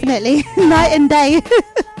track, definitely. Night and Day.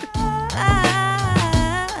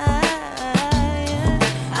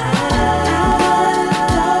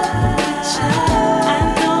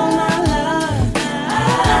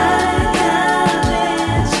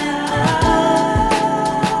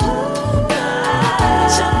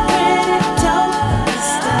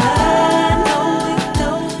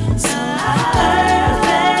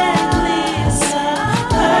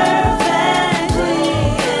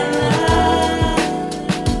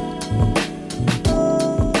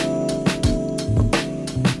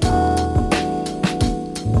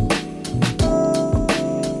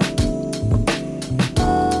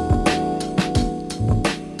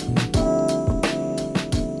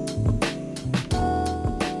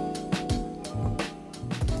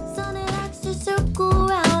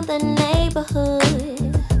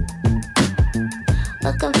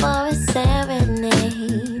 looking for a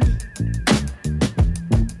serenade.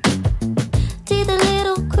 Teeth a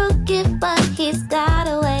little crooked, but he's got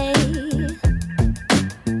a way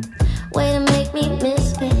to make me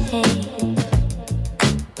misbehave.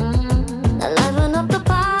 Liven up the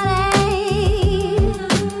party,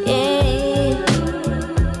 yeah.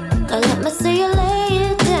 Let me see you lay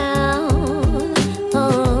it down.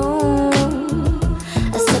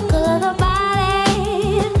 A circle of the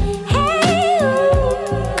body, hey.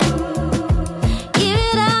 Give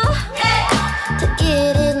it up to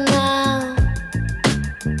get it now.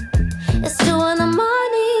 It's 2 in the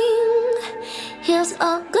morning, heels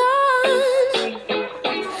are gone.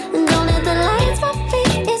 Don't hit the lights, my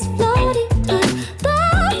face is floating to the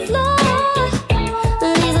floor.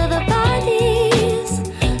 These are the bodies,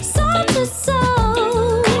 soul to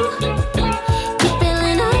soul. Keep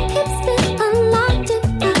feeling I keep spin unlocked and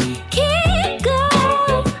I can't go.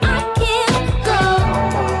 I can't go.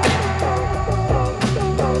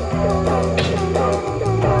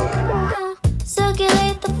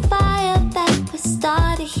 Circulate the fire that we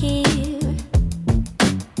started here.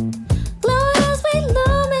 Glow as we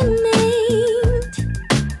illuminate.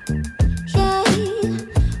 Yeah.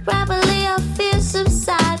 Rapidly our fears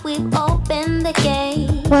subside. We've opened the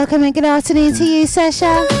gate. Welcome and good afternoon to you,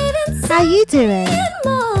 Sasha. How you doing?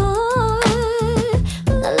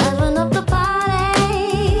 Liven up the party,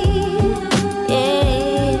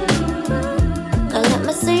 yeah. Let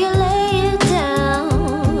me see you lay it down.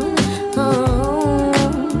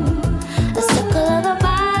 A circle of the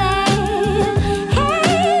body, hey.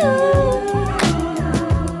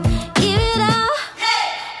 Give it up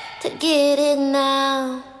to get it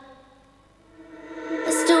now.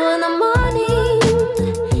 It's 2 in the morning,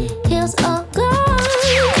 heels are gone.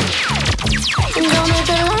 And don't need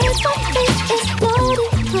the lights, my face is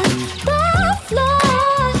floating to the floor.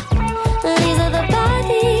 These are the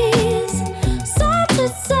bodies, soul to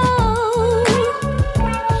soul.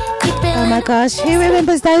 Oh my gosh, who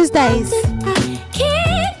remembers those days? I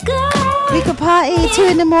can't go. We could party 2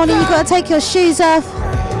 in the morning, you gotta take your shoes off.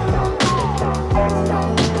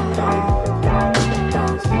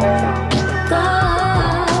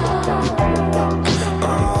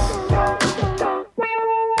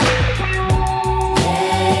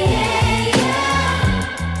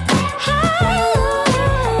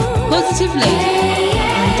 Positive Lady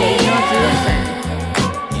on Deja Vu FM.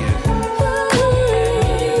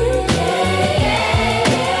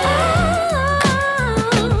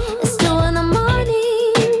 It's 2 in the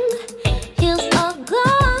morning, heels are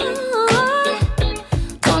gone.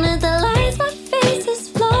 Don't hit the lights, my face is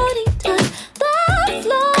floating to the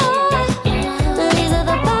floor. These are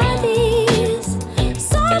the bodies,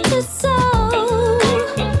 soul to soul.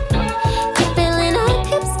 Keep feeling I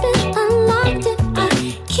keep spin unlocked and I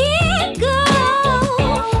can't go.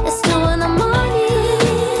 It's 2 in the morning,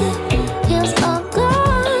 heels are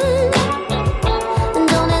gone. And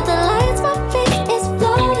don't hit the lights, my face is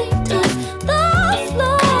floating to the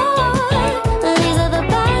floor. These are the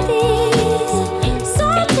bodies,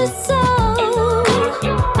 soul to soul.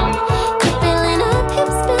 Keep feeling I keep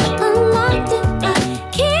spin unlocked and I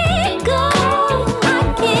can't go. I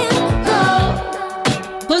can't go.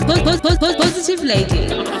 Positive Lady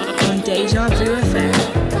on Deja Vu FM.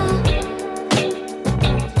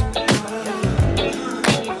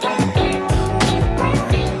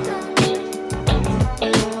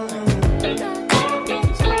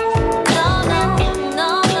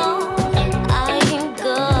 No, I can't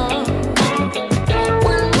go.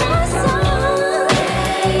 One more song.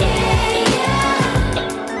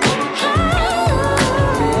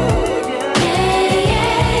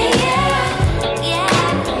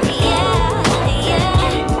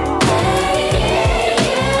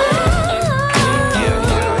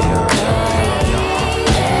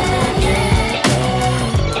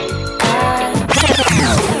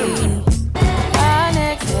 Our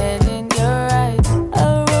next head in your right, a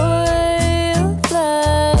royal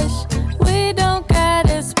flush. We don't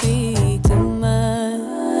gotta speak too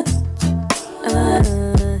much.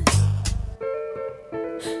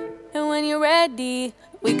 And when you're ready,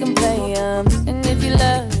 we can play 'em. And if you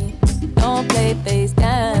love me, don't play face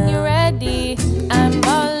down. When you're ready, I'm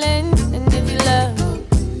all in. And if you love me,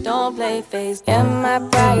 don't play face down. Yeah, my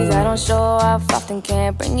prize, I don't show off often.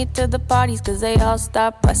 Can't bring you to the parties, cause they all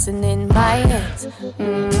stop busting in my hands.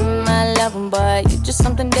 I love 'em, but you just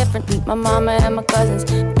something different. Meet my mama and my cousins.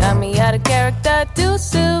 Got me out of character too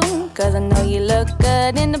soon, cause I know you look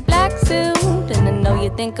good in the black suit. And I know you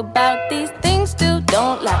think about these things too.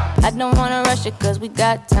 Don't lie, I don't wanna rush it, cause we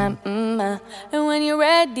got time. And when you're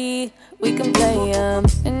ready, we can play 'em.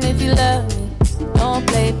 And if you love me, don't don't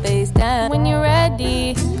play face down. When you're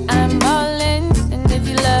ready, I'm all in. And if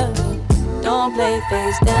you love me, don't play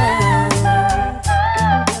face down.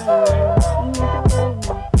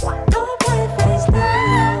 Don't play face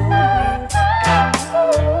down.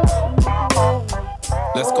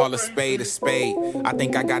 Let's call a spade a spade. I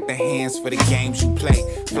think I got the hands for the games you play.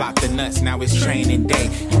 Flop the nuts, now it's training day.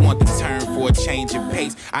 You want the turn for a change of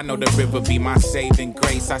pace. I know the river be my saving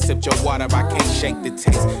grace. I sipped your water, I can't shake the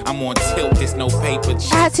taste. I'm on tilt, there's no paper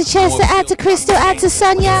chase. Out to Chester, out to Crystal, out to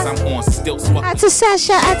Sonia, I'm on stilts, out to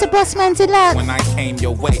Sasha, out to Bossman Deluxe. When I came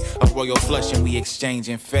your way, a royal flush and we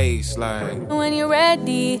exchanging face like. When you're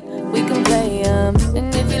ready, we can play and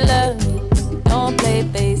if you love me, don't play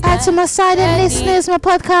face down. Out to my silent listeners, my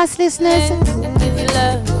podcast listeners. And if you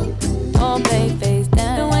love me, don't play face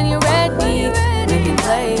down. And when you're ready, we can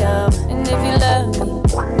play and if you love me,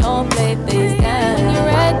 don't play face down. When you're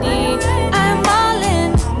ready, I'm all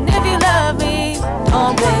in. And if you love me,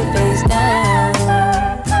 don't play face down.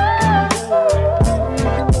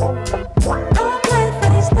 Don't play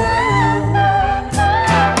face down.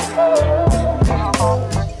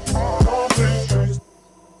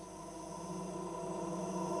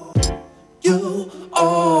 You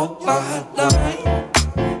are my light.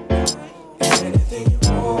 Anything you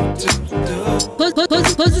want to do.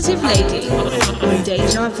 Positive Lady on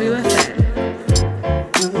Deja Vu FM.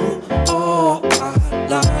 You are my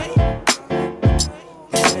light.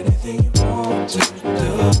 Anything you want to do,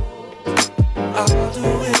 I'll do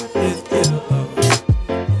it with you.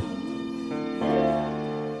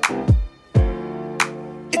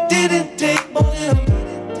 It didn't take more than a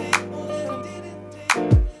minute.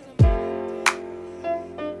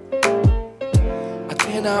 I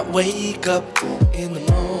cannot wake up in the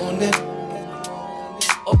morning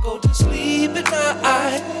or go to sleep at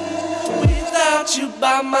night without you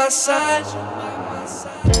by my side.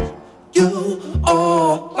 You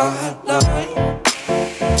are my light.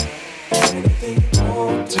 Anything you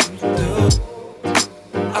want to do,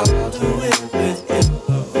 I'll do it with you.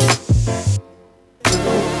 You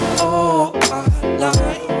are my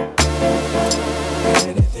light.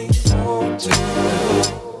 Anything you want to do,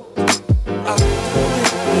 I'll do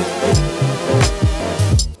it with you.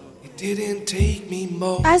 It didn't take me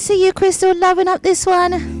more. I see you, Crystal, loving up this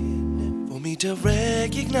one. For me to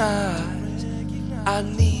recognize I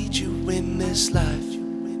need you in this life.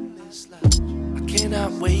 I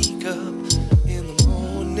cannot wake up in the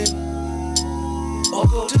morning or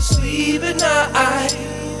go to sleep at night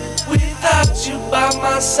without you by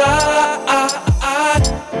my side.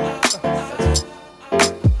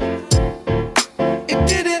 It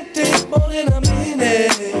didn't take more than a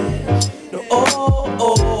minute. No,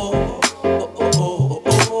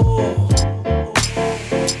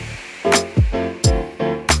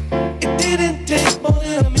 It didn't take more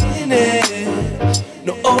than a minute.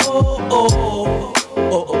 No,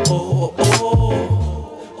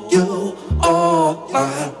 You are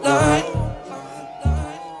my light.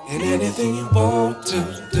 And anything you want to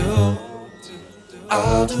do,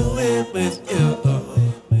 I'll do it with you.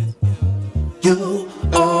 You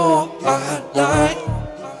are my light.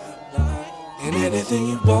 And anything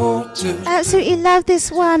you want to, Absolutely love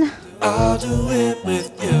this one. I'll do it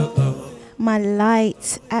with you. My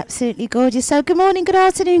light, absolutely gorgeous. So good morning, good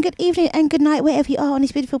afternoon, good evening and good night wherever you are on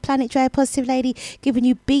this beautiful planet. Drea, Positive Lady, giving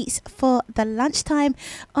you beats for the lunchtime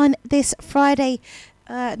on this Friday,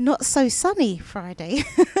 not so sunny Friday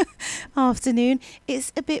afternoon.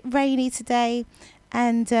 It's a bit rainy today,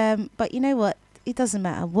 and but you know what? It doesn't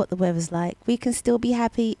matter what the weather's like. We can still be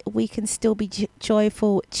happy. We can still be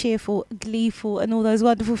joyful, cheerful, gleeful, and all those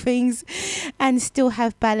wonderful things, and still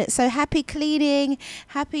have balance. So happy cleaning,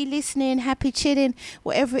 happy listening, happy chilling.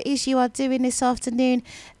 Whatever it is you are doing this afternoon,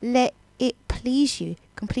 let it please you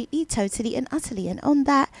completely, totally, and utterly. And on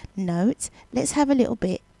that note, let's have a little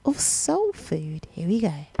bit of soul food. Here we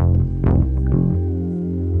go.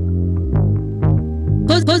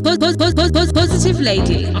 Positive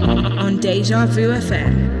Lady on Deja Vu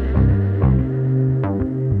FM.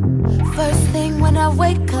 First thing when I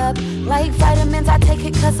wake up, like vitamins, I take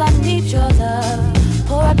it cause I need your love.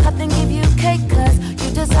 Pour a cup and give you cake cause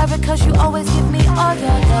you deserve it cause you always give me all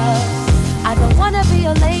your love. I don't wanna be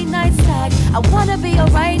a late night snack, I wanna be a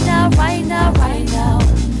right now, right now, right now.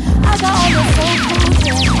 I got all the soul food,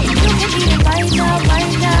 yeah. You can eat it right now,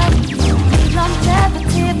 right now. Need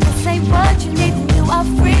longevity, if this ain't what you need, then you are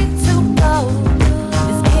free to go.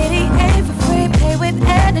 This kitty ain't for free, pay with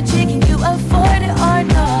energy, can you afford it or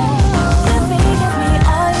no? Give me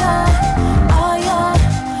all your love.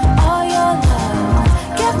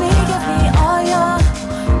 Give me all your love.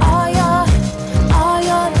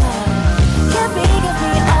 Give me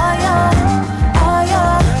all your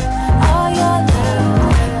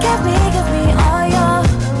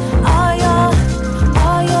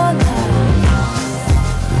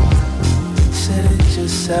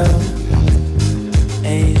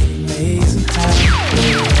Ain't it amazing how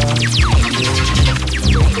we're all here?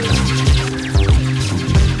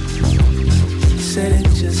 Said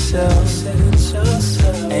it yourself,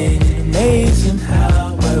 ain't it amazing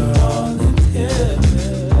how we're all in here?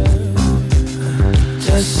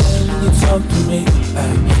 Just when you talk to me,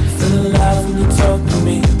 ay, feel alive when you talk to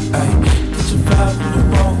me, ay, get your vibe when you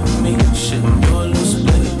walk with me. Shit, do a little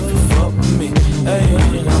split if you fuck with me. Hey,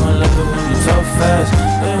 you know I love it when you talk fast.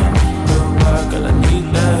 Hey, blow wild, girl, I need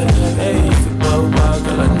that. Hey, if you blow wild,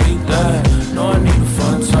 girl, I need that. No, I need a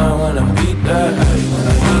fun time when I beat that. Hey, when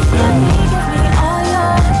I eat that.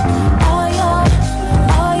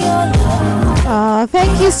 Oh,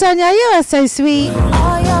 thank you, Sonia. You are so sweet.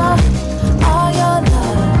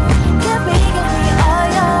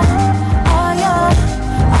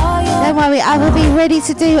 Don't worry, I will be ready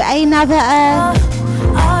to do another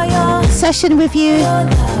session with you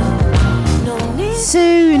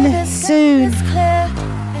soon.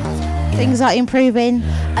 Things are improving.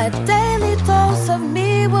 A daily dose of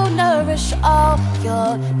me will nourish all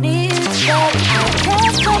your needs, but I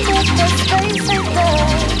can't come if the space ain't there.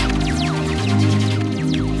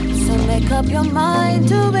 So make up your mind,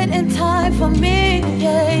 do it in time for me,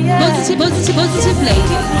 yeah. Positive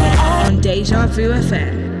Lady on Deja Vu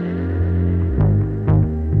FM.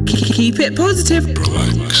 Keep it positive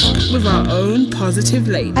with our own Positive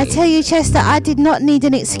Lady. I tell you, Chester, I did not need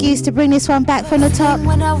an excuse to bring this one back from the top.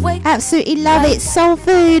 Absolutely love it. Soul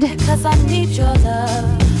food. Cause I need your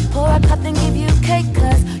love. Pour a cup and give you cake,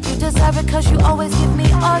 cause you deserve it, cause you always give me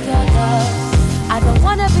all your love. I don't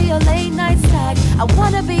wanna be a late night snack. I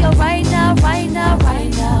wanna be a right now.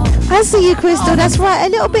 I see you, Crystal. That's right. A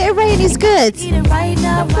little bit of rain is good.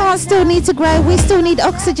 The plants still need to grow. We still need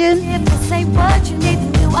oxygen.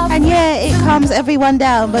 And yeah, it calms everyone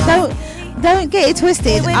down. But don't get it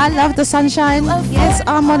twisted. I love the sunshine. Yes,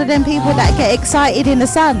 I'm one of them people that get excited in the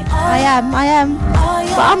sun. I am.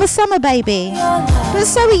 But I'm a summer baby. But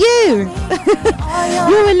so are you.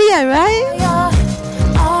 You're a Leo, right?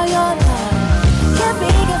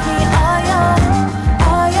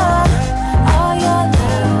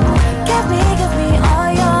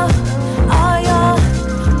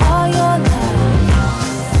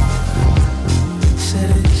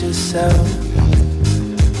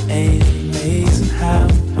 Ain't it amazing how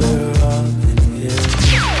we're all in here?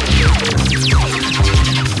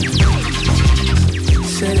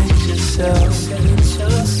 Said it yourself,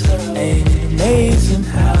 ain't it amazing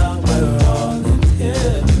how we're all in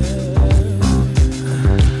here?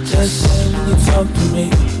 Just when you talk to me,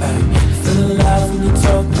 ay, feel alive when you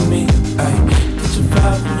talk to me, ay, get your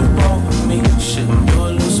vibe when you walk with me. Shit, do a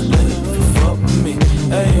little split if you fuck with me.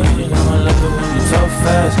 Hey, you know I love it when you talk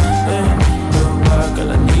fast. Hey, blow wild,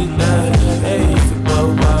 girl, I need that. Hey, if you blow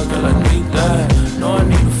wild, girl, I need that. No, I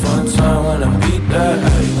need a fun time when I beat that.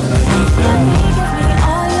 Hey, when I eat that. Give me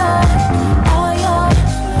all your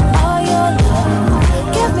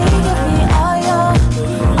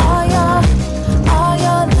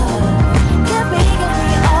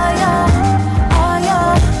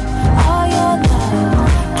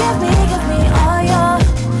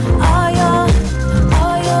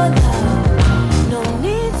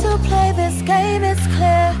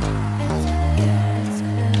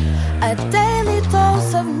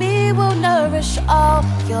all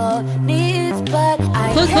your needs, but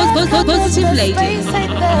I Positive Lady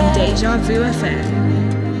on Deja Vu FM.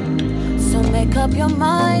 So make up your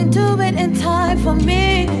mind, do it in time for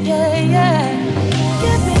me, yeah.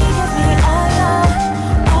 Give me all your love.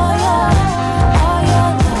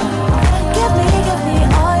 Give me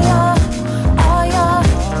all your love. Give me all your love.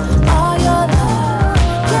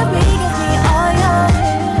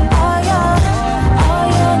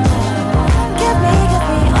 Give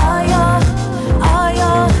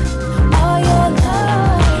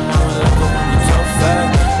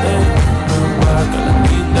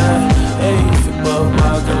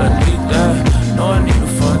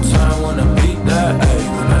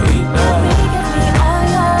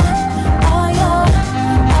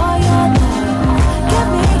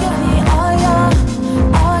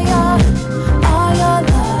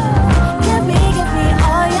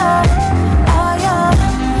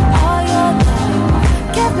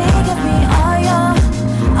me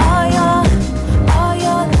all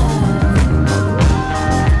your love.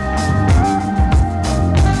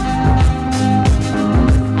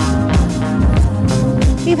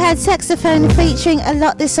 We've had saxophone featuring a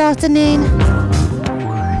lot this afternoon.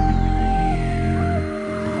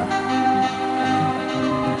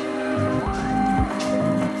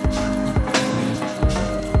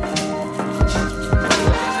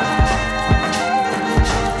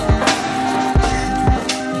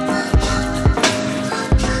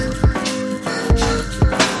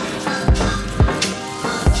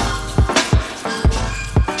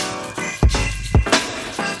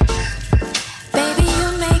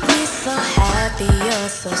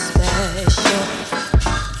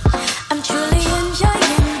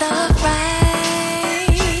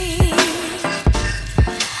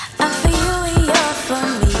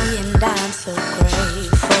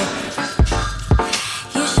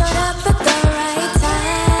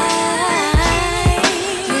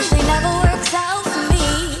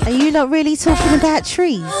 you lot really talking about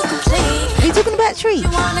trees? Are you talking about trees?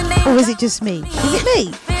 Or is it just me? Is it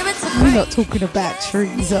me? You're not talking about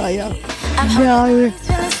trees, are you? No.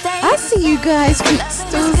 I see you guys,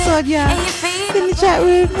 Crystal, Sonia, in the chat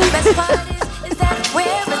room.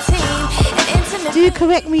 Do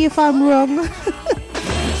correct me if I'm wrong.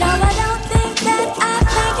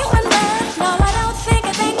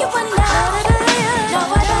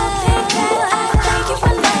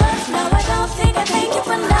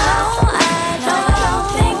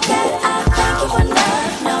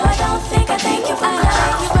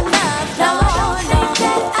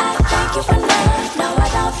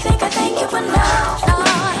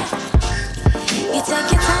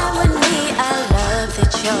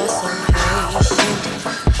 You're so patient.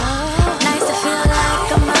 Nice to feel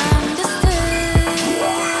like I'm understood.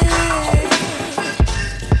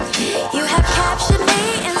 You have captured me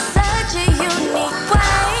in such a unique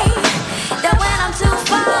way that when I'm too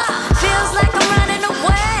far, feels like I'm running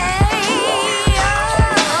away.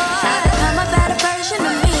 I've become a better version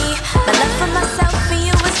of me. My love for myself and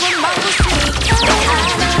you is what most see. The kind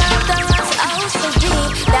of love that runs oh so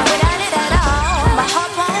deep that without it at all, my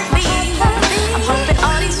heart won't beat. I'm hoping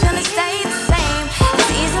all these feelings stay the same.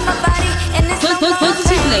 It's easing my body and it's no more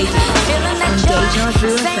Positive pain. Lady Feeling that on joy, Deja Vu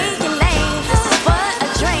say FM. your name. This is what a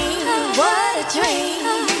dream, what a dream.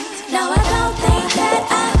 No, I don't think that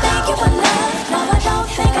I thank you enough. No, I don't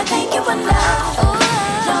think I thank you enough.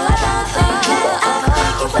 No, I don't think that I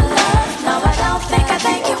thank you enough. No, I don't think I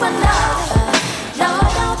thank you enough. No, I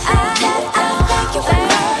don't think that I thank you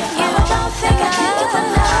enough. No, I don't think I thank you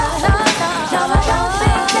enough. No, I don't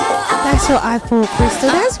think that I. That's what I thought, Crystal.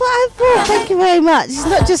 That's what I thought. Thank you very much. It's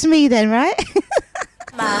not just me then, right?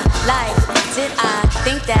 My life, did I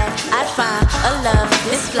think that I'd find a love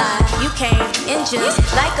this fly? You came in just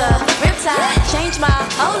like a riptide. Changed my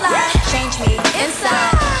whole life, changed me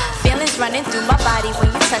inside. Feelings running through my body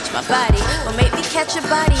when you touch my body. Will make me catch your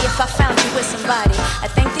body if I found you with somebody.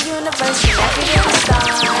 I thank the universe and every little star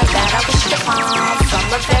that I wish upon from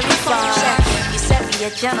a very far. You said be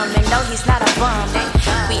a gentleman, no he's not a bum.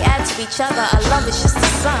 We add to each other, our love is just a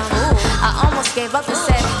sum. I almost gave up and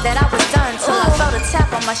said that I was done till I felt a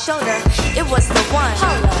tap on my shoulder. It was the one.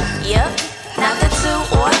 Yep, not the two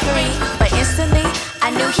or three, but instantly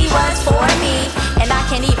I knew he was for me. And I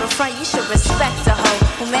can't even front, you should respect a hoe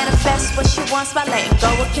who manifests what she wants by letting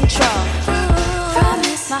go of control.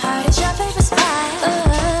 Promise, my heart is your favorite spot.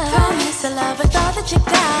 Promise, to love with all that you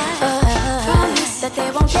got. Promise that they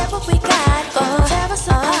won't get what we got. They can tear us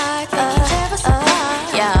apart, they can tear us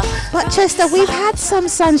apart. Yeah. But Chester, we've had some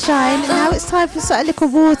sunshine. Now it's time for a little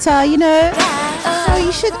water, you know.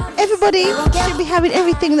 So everybody should be having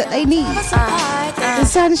everything that they need. The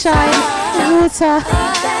sunshine, the water.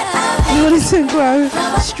 You want it to grow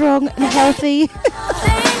strong and healthy.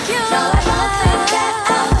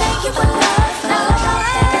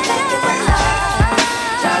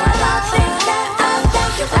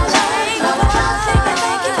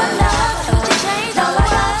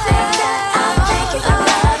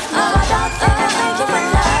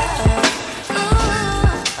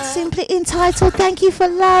 Simply entitled Thank You for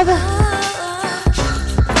Love.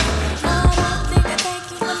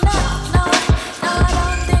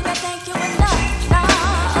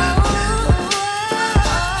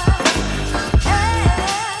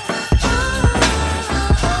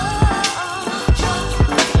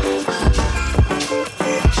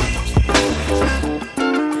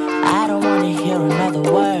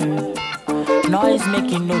 Noise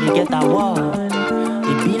making know to get that word.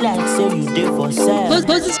 It be like say you did for sale.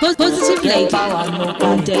 Positive Lady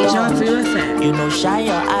on Deja Vu FM. You know, shine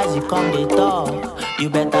your eyes, you come they talk. You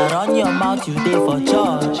better run your mouth, you day for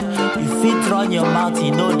church. You fit run your mouth,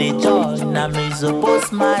 you know they judge. Now me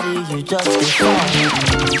supposed marry, you just the fun.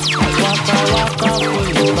 Waka for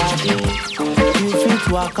your body. You fit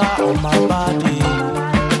waka on my body.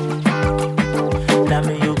 Now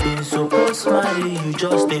me you been supposed marry, you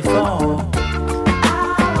just the fun.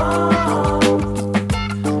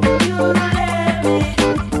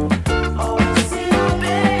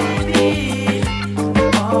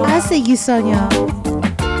 I see you, Sonia.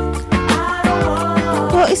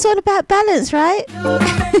 Well, it's all about balance, right?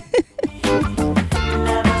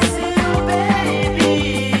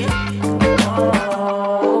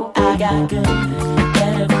 I got good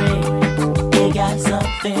pedigree. They got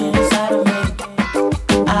something inside of me.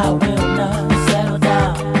 I will not settle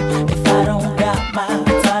down if I don't got my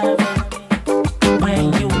time.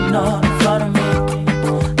 When you know in front of me,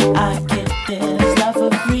 I get this love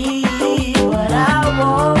for free, but I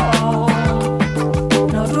won't.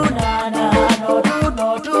 No do na na, no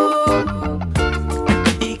do.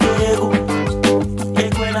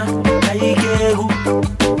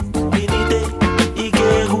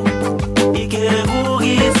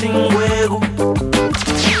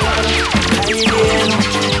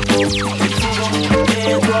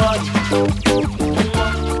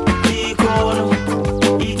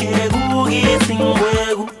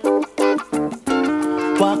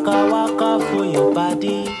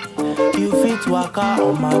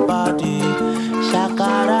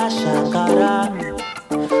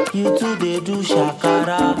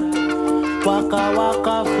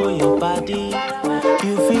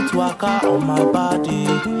 waka on my body.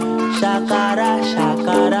 Shakara,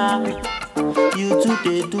 shakara. You too,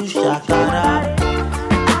 they do shakara.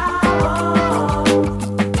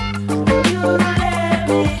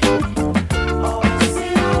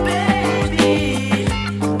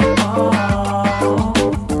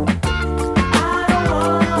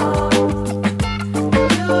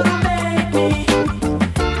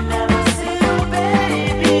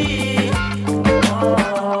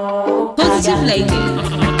 Positive Lady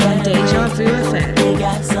on Deja Vu FM. They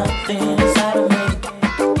got something inside of me.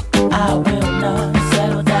 I will not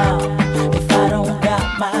settle down if I don't got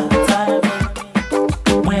my time.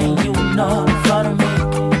 When you know in front of me,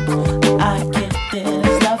 I get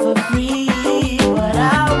this love for free. But I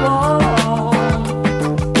won't.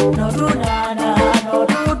 No do na na, no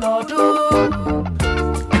do no do.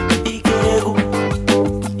 Ikegu,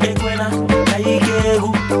 ekwena, na ikegu.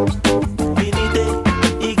 Binite,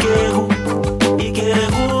 ikegu,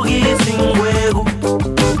 ikegu isingwegu.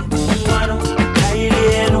 Mwano,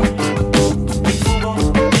 kailienu, ifugo,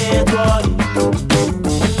 etwali.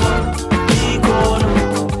 Ikono,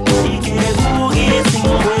 ikegu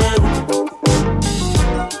isingwegu.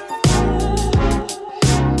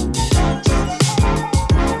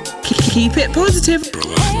 Keep it positive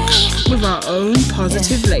with our own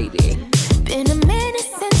Positive Lady. Been a minute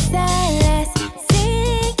since I last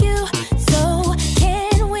seen you, so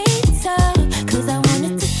can we talk? 'Cause I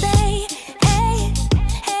wanted to say, hey,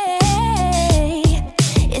 hey.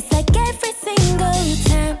 It's like every single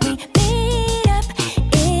time we meet up,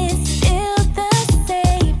 it's still the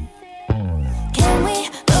same. Can we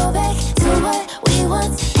go back to what we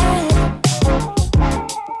once had?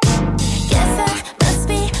 Guess I must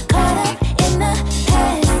be caught up in the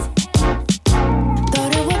past.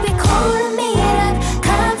 Thought it would be cool to meet up,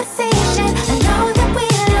 conversation. I know that we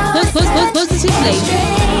lost touch. Positive Lady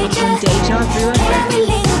on Deja Vu Can FM. we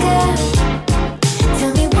linger?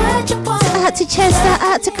 Tell me what you want. Out to Chester,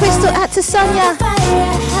 out to Crystal, out to Sonia,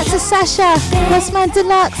 out to Sasha, Bossman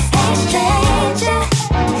Deluxe. Stranger,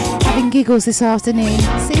 Having giggles this afternoon.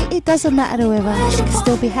 See, it doesn't matter the weather. You can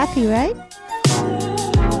still be happy, right?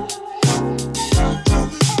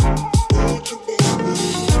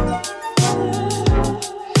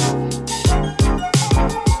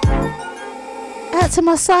 Out to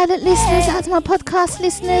my silent listeners, out to my podcast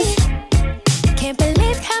listeners. can't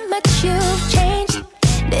believe how much you've changed.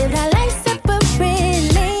 Lived our life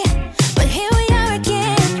separately, but here we are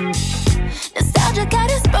again. Nostalgia got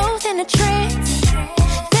us both in a trance.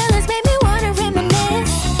 Feelings made me wanna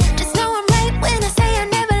reminisce. Just know I'm right when I say I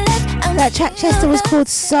never left. I'm That track Chester was called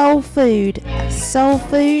Soul Food. Soul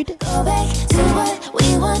Food. Go back to what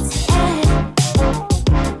we once had.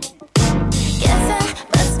 Guess I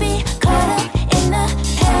must be caught up in the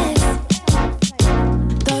past.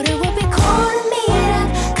 Thought it would be cool to meet up,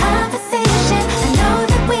 conversation. I know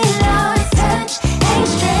that we lost touch. Hey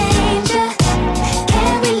stranger,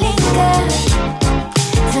 can we linger?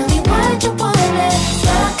 Tell me what you wanna.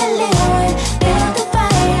 Spark a little one, build a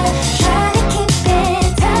fire. Try to keep in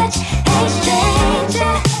touch. Hey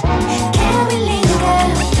stranger, can we linger?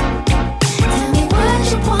 Tell me what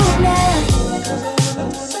you wanna.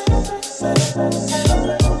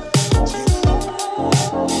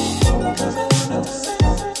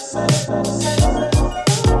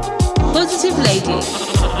 Positive Lady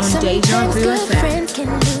on Deja Sometimes Vu good FM. friends can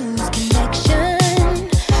lose connection,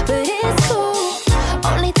 but it's cool.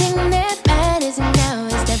 Only thing that matters now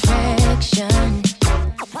is direction.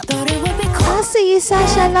 Thought it would be cool. I see you,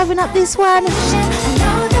 Sasha, loving up this one. I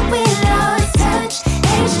know that we lost touch.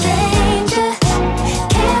 Hey stranger,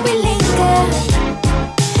 can we linger?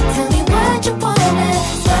 Tell me what you wanna.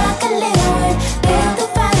 Spark a little one, build a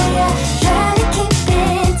fire. Try to keep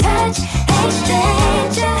in touch. Hey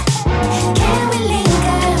stranger, can we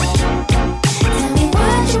linger? Tell me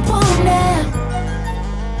what you wanna.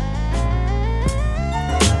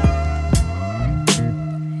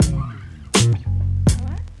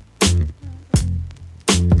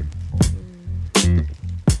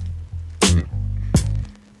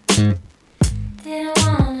 Didn't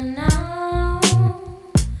wanna know,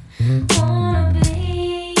 wanna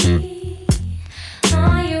be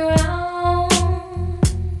on your own.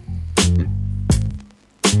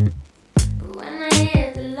 But when I hear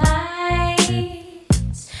the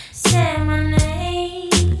lights say my name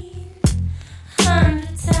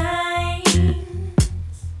 100 times,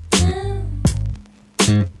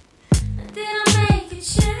 did I make a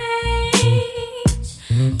change?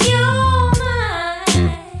 You're mine.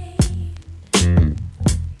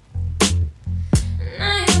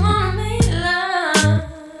 Now you wanna make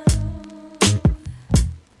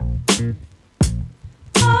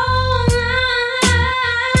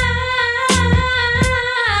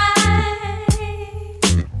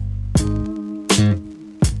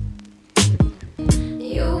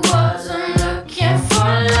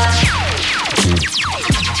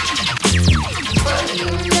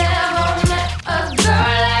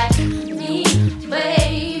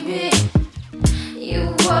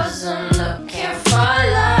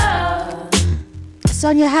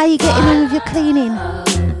Sonia, how are you getting on with your cleaning?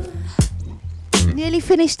 Nearly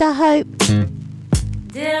finished, I hope.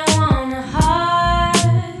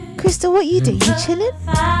 Crystal, what you do? You chilling?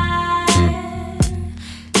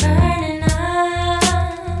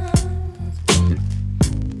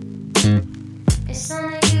 It's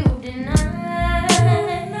only you deny.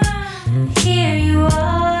 Here you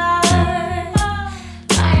are,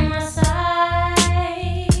 by my side.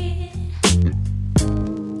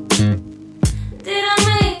 Did I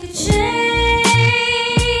make a change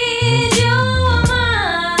your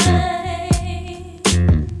mind?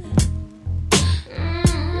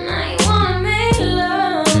 Now you wanna make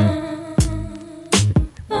love,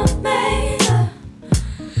 make love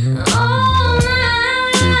all night.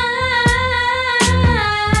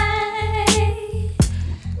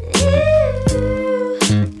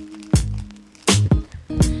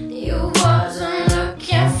 You wasn't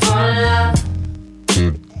looking for love,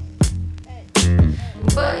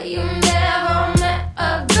 but you never met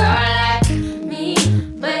a girl like me,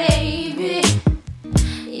 baby.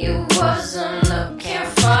 You wasn't looking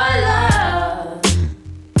for love,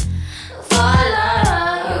 for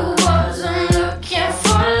love. You wasn't looking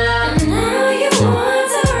for love. And now you want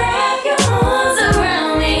to wrap your arms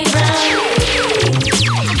around me,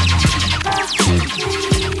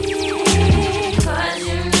 cause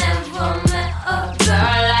you never met a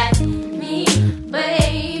girl like me,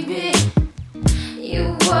 baby. You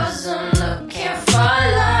wasn't looking for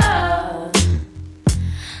love,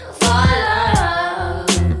 for love.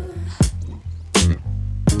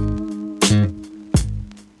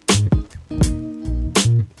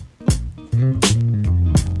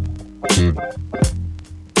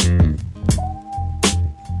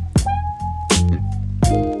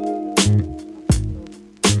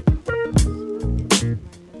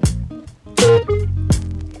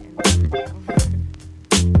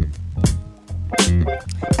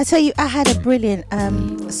 I tell you, I had a brilliant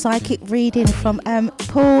psychic reading from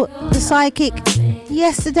Paul, the psychic,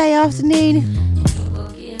 yesterday afternoon.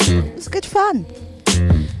 It was good fun.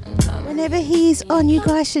 Whenever he's on, you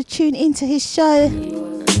guys should tune into his show.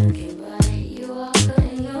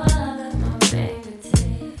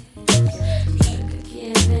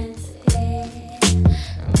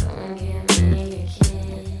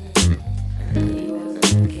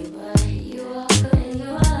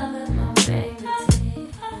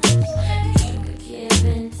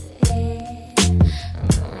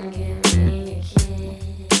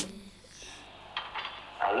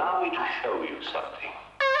 Allow me to show you something.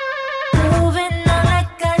 Moving on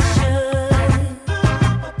like I should.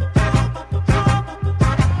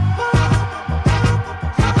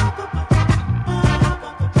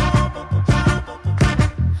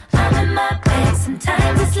 I'm in my bag,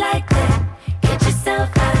 sometimes it's like that. Get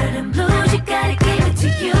yourself out of them blues, you gotta give it to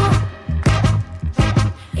you.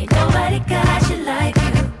 Ain't nobody got you like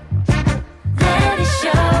you. Let it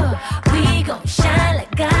show, we gon' shine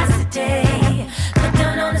like God's today. Look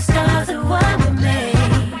down on the stars of what we made.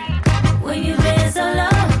 When you've been so low,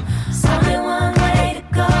 it's only one way to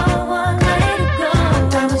go, one way to go.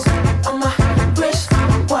 Diamonds on my wrist,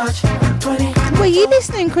 watch 20. Were you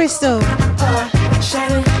listening, Crystal?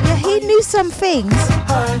 Shining Yeah, he knew some things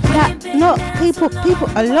that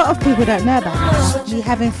a lot of people don't know about. Me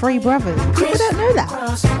having three brothers. People don't know that.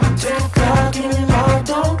 cross. 12 getting low,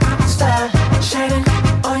 don't stop. Shining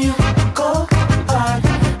on you, go hard.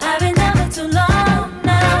 I've been down for too long,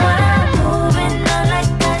 now I'm moving on like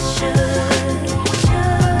I should.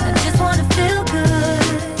 I just wanna feel good.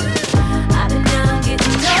 I've been down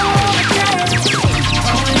getting over that.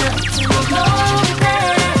 Going up to the over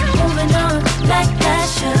that. Moving on like I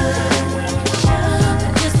should.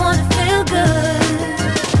 I just wanna feel good.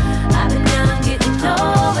 I've been down getting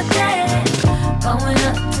over that. Going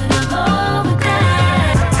up to the over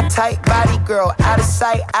that. Tight body girl, out of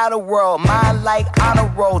sight, out of world. Mind like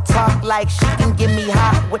honor roll, talk like she can get me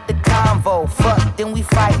hot with the convo. Fuck, then we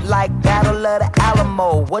fight like Battle of the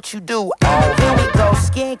Alamo. What you do? Oh, here we go.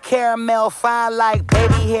 Skin caramel, fine like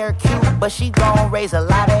baby hair, cute, but she gon' raise a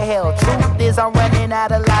lot of hell. Truth is, I'm running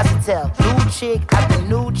out of lies to tell. New chick after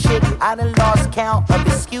new chick, I done lost count of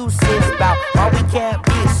excuses about why we can't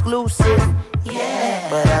be exclusive. Yeah,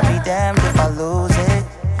 but I'll be damned if I lose it.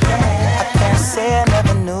 I can't say I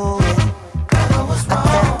never knew it. I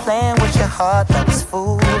kept playing with your heart, that was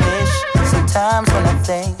foolish. Sometimes when I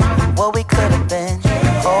think what we could have been,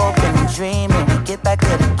 hoping and dreaming we get back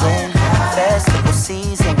at it again. Festival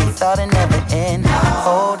season, we thought it never end.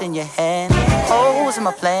 Holding your hand, holes in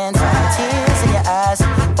my plans, tears in your eyes.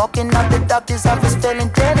 Walking out the doctor's office feeling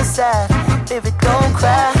dead inside. Baby, don't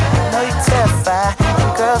cry, I know you're terrified.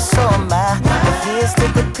 girl, so am I. But here's to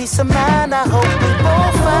the peace of mind I hope we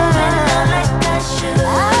both find.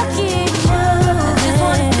 I'll keep moving. Just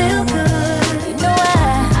wanna feel good. You know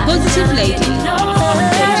Positive Lady on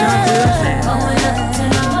Deja Vu FM. going up to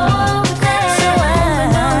the moon. So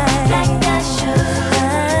like I should.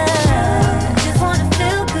 Just wanna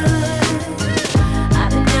feel good.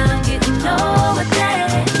 I've been down getting over that.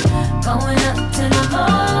 Going up to the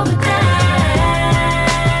moon with that.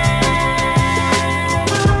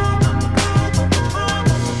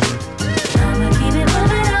 I'ma keep it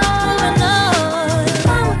moving on.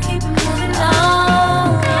 I'ma keep it moving on.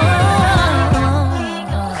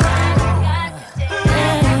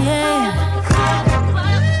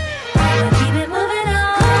 I'ma keep it moving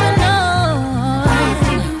on.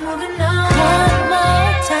 Keep it moving on. One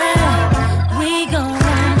more time, we gon'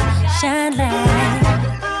 shine light.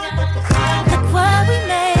 Look what we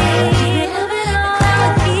made. I'ma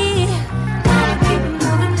keep it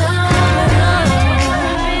moving on.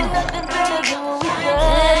 Nothing better than what we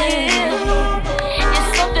did. It's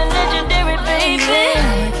something legendary, baby.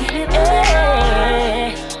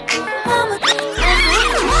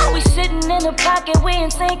 We sitting in the pocket, we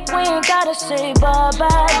in sync, we ain't gotta say bye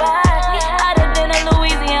bye bye. Hotter than a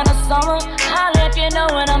Louisiana summer. Holla if you know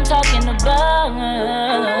what I'm talking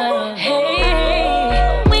about.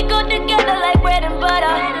 Hey, we go together like bread and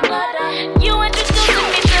butter. You introducing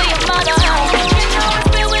me to your mother. You know it's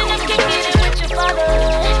real when I'm kicking it with your father.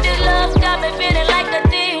 This love got me feeling like a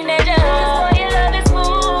teenager. Boy, your love is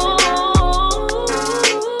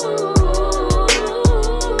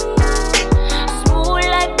smooth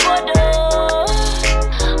like butter.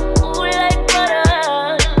 Ooh, like butter.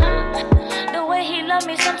 The way he love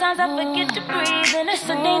me, sometimes I forget to breathe. And it's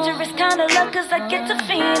a dangerous kind of love, cause I get to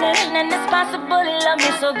feeling. And it's possible he love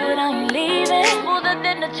me so good I ain't leaving. Smoother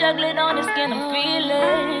than the chocolate on his skin, I'm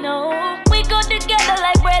feeling. Oh, we go together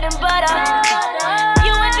like bread and butter.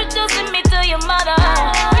 You introducing me to your mother.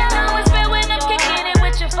 You know it's real when I'm kicking it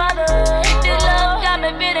with your father. This love got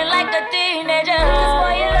me feeling like a teenager. This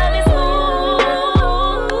boy, your love is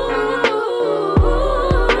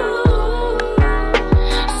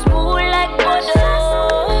smooth like butter.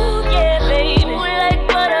 Yeah, baby. Smooth like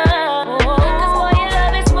butter. Cause boy, your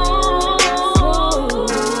love is smooth.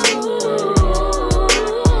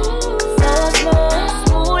 So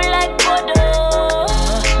smooth like butter.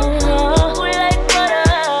 Smooth like butter.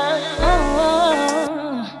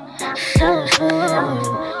 So smooth.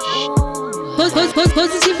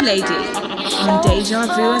 Positive Lady on Deja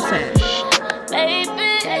Vu FM. Baby,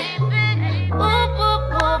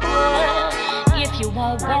 if you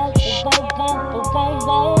want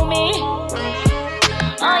me,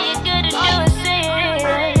 all you gotta do is say it.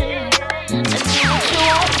 Let's do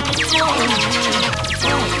what you want me to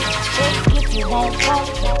do. If you want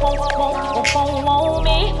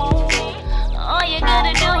me, all you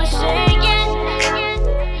gotta do is say it.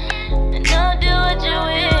 And I'll do what you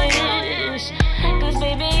wish. Cause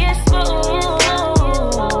baby, it's smooth.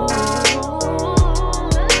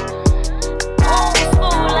 Oh,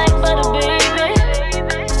 smooth like butter, baby.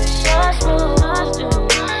 So smooth.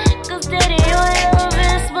 Cause daddy, your love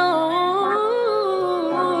is smooth.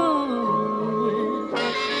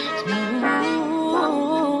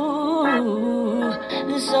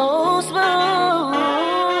 Smooth. So smooth.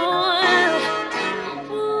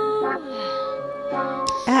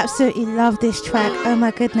 Absolutely love this track. Oh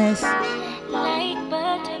my goodness. Like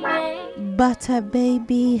butter, baby. Butter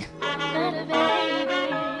Baby. Butter,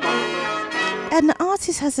 baby. And the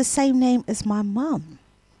artist has the same name as my mum,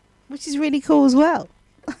 which is really cool as well.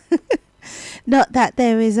 Not that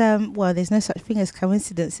there is, well, there's no such thing as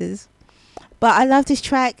coincidences. But I love this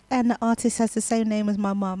track, and the artist has the same name as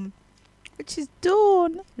my mum, which is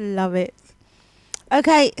Dawn. Love it.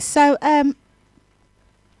 Okay, so,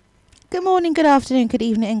 good morning, good afternoon, good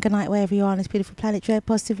evening, and good night, wherever you are on this beautiful planet. Drea,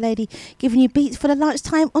 Positive Lady, giving you beats for the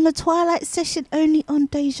lunchtime on the Twilight session, only on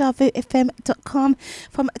DejaVuFM.com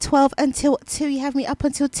from 12 until 2. You have me up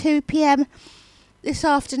until 2 p.m. this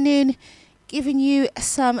afternoon, giving you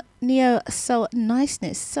some neo soul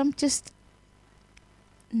niceness, some just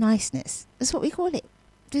niceness. That's what we call it.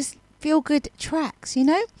 Just feel good tracks, you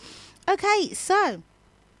know? Okay, so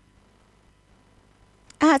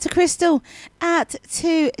out to Crystal, out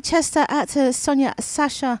to Chester, out to Sonia,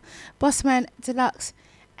 Sasha, Bossman, Deluxe,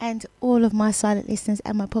 and all of my silent listeners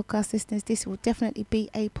and my podcast listeners. This will definitely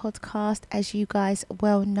be a podcast, as you guys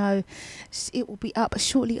well know. It will be up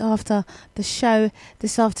shortly after the show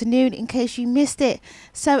this afternoon, in case you missed it.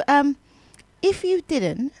 So if you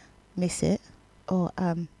didn't miss it, or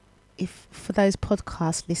if for those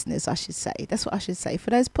podcast listeners, I should say, that's what I should say,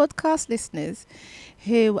 for those podcast listeners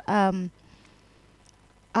who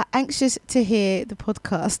are anxious to hear the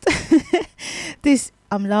podcast,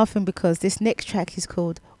 I'm laughing because this next track is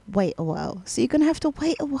called Wait a While. So you're going to have to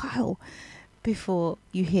wait a while before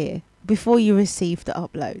you receive the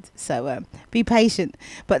upload. So be patient.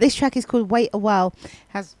 But this track is called Wait a While.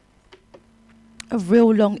 Has a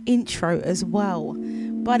real long intro as well.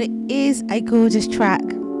 But it is a gorgeous track.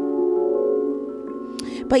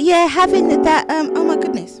 But yeah, having that, oh my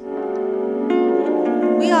goodness.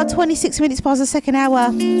 We are 26 minutes past the second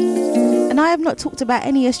hour. And I have not talked about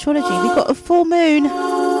any astrology. We've got a full moon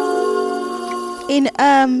in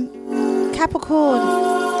Capricorn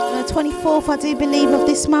on the 24th, I do believe, of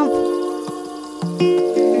this month.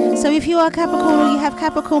 So if you are Capricorn or you have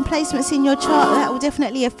Capricorn placements in your chart, that will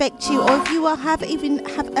definitely affect you. Or if you have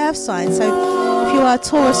earth signs, so if you are a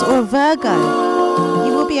Taurus or a Virgo,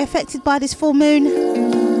 you will be affected by this full moon.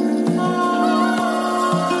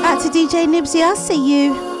 Out to DJ Nibsy, I see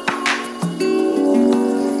you.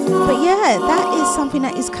 But yeah, that is something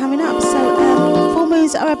that is coming up. So full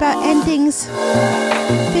moons are about endings,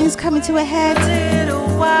 things coming to a head.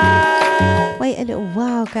 Wait a little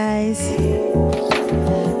while, guys.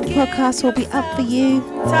 The podcast will be up for you.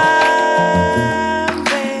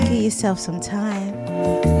 Give yourself some time.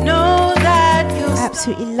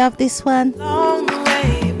 Absolutely love this one. Along the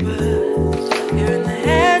way, but you're in the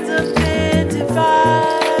hands of the divine.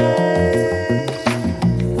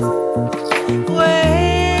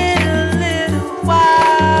 Wait a little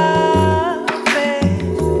while,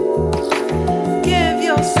 babe. Give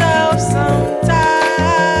yourself some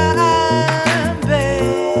time,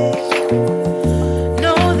 babe.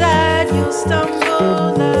 Know that you'll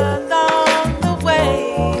stumble along the way,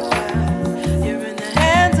 but you're in the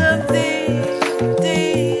hands of the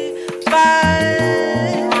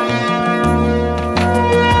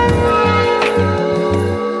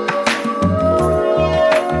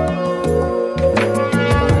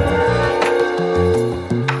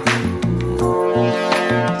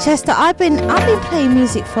Chester, I've been playing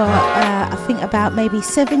music for I think about maybe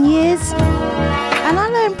 7 years, and I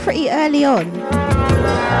learned pretty early on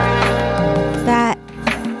that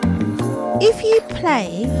if you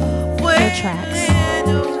play your tracks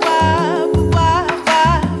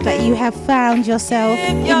that you have found yourself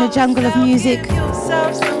in the jungle of music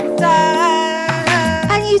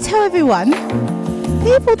and you tell everyone,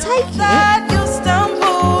 people take it and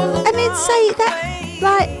then say that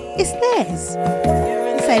like it's theirs.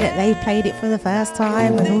 Say that they played it for the first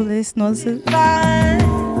time and all this nonsense.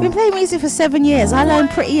 I've been playing music for 7 years. I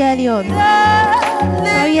learned pretty early on. So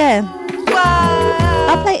yeah,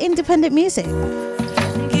 I play independent music.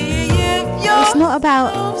 It's not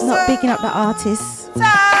about not bigging up the artists.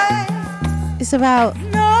 It's about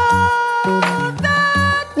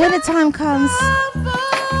when the time comes,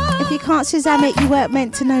 if you can't Shazam it, you weren't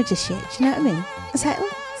meant to know just yet. Do you know what I mean? That's how it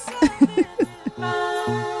works.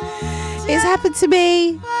 It's happened to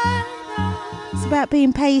me. It's about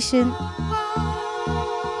being patient.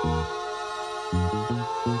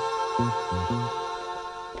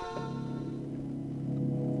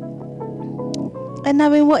 And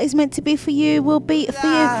knowing what is meant to be for you will be for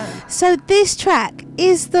you. So this track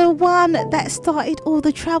is the one that started all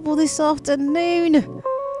the trouble this afternoon.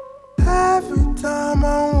 Every time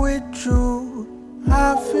I'm with you,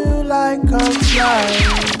 I feel like I'm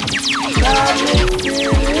flying. Got me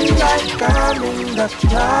feeling like I'm in the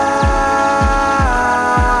clouds.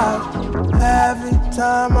 Every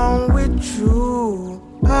time I'm with you,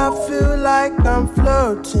 I feel like I'm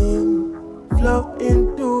floating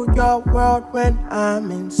through your world when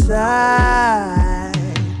I'm inside.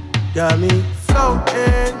 Got me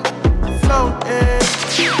floating when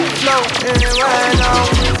I'm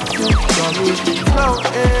with you. Got me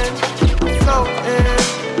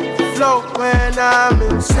float when I'm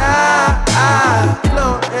inside.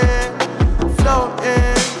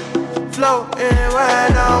 Floating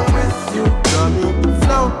when I'm with you. Got me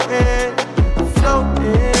floating.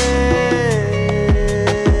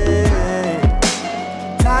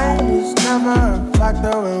 Time is never a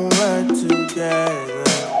factor when we're together.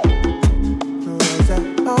 As I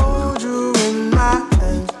hold you in my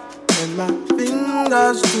hands and my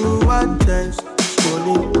fingers do a dance,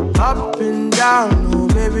 scrolling up and down. Oh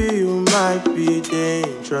baby, you might be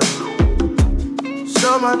dangerous. So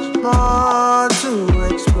much more to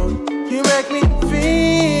explore. You make me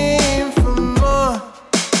feel for more.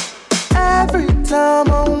 Every time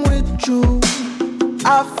I'm with you,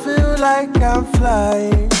 I feel like I'm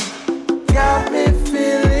flying. Got me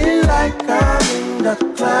feeling like I'm in the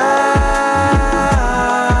clouds.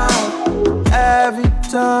 Every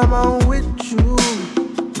time I'm with you,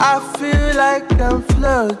 I feel like I'm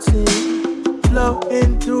floating flow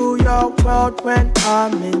into your world when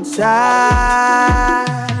I'm inside.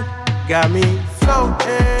 Got me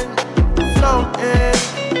floating, floating,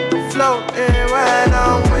 floating when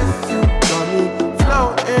I'm with you. Got me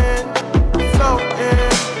floating,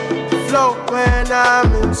 floating, float when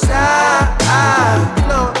I'm inside.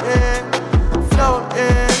 Floating,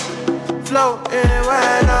 floating, floating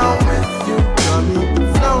when I'm with you. Got me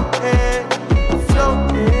floating,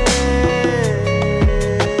 floating.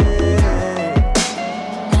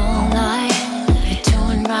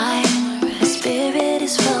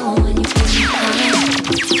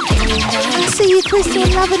 I see you,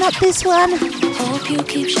 Christian, loving up this one. Hope you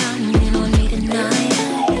keep shining on me tonight.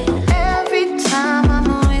 Every time I'm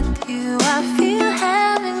with you, I feel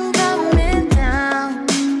heaven coming down.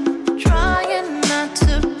 Trying not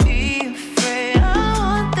to be afraid. I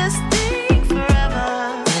want this thing forever.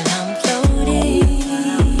 When I'm floating,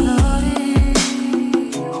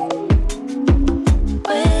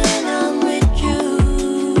 when I'm with you.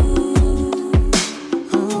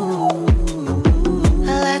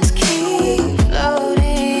 Let's keep floating.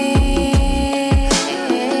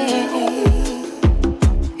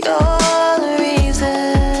 You're the reason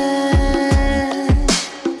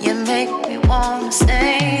you make me wanna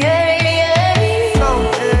stay.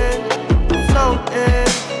 Floating, floating,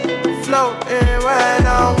 floating when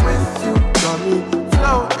I'm with you. Got me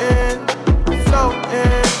floating,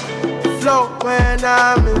 floating, float when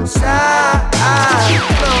I'm inside.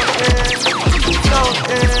 Floating,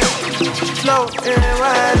 floating, floating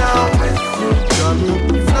when I'm with you. Got me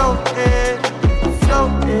floating,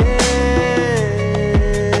 floating.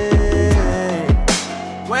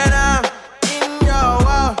 When I'm in your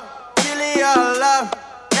world, feeling your love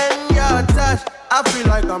and your touch, I feel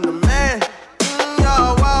like I'm the man. In your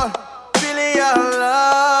world, feeling your love.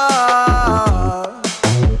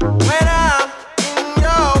 When I'm in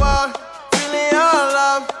your world, feeling your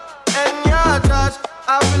love and your touch, I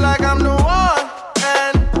feel like I'm the one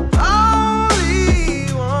and only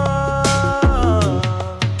one.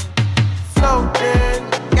 Floating,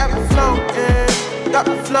 got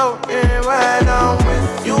me floating when I'm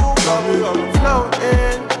with you. Got me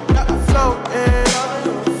floating,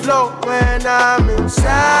 float when I'm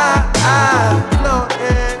inside.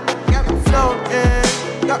 Floating, got me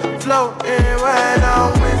floating when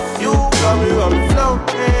I'm with you. Got me floating, floating.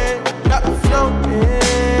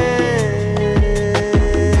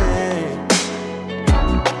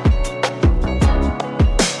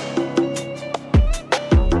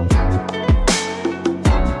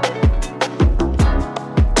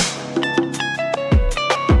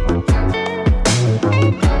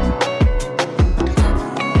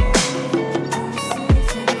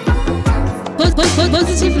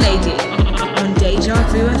 Positive Lady on Deja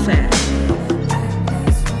Vu FM.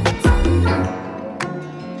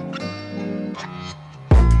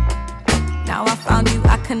 Now I found you,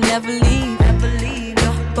 I can never leave.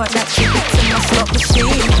 Got that ticket to my slot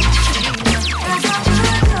machine. That's how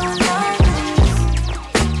good your love is.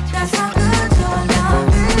 That's how good your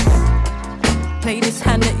love is. Play this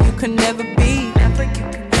hand that you can never beat.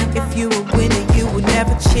 If you a winner, you will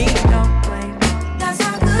never cheat. That's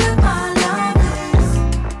how good my love is.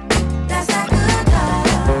 That's how good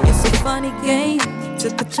love. It's a funny game,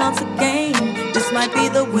 took a chance again. This might be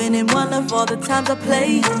the winning one of all the times I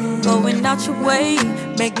play. Going out your way,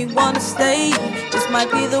 make me wanna stay. This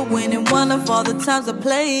might be the winning one of all the times I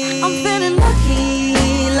play. I'm feeling lucky,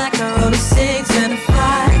 like I wrote a 6 and a 5.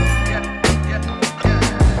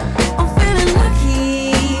 I'm feeling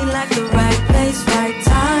lucky, like the right place, right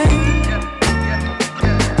time.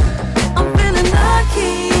 I'm feeling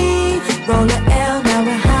lucky, roll a L, now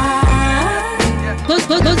we're high.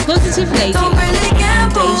 Positive Lady Don't really on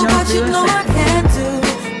gamble, Deja but Vu you know I FM. can do.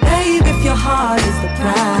 Babe, if your heart is the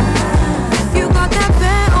prize. You got that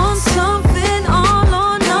bet on something, all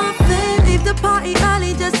or nothing. Leave the party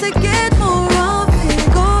early just to get more of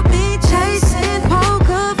it. Got me chasing,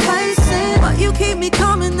 poker facing, but you keep me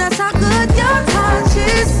coming, that's how good your touch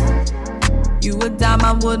is. You a dime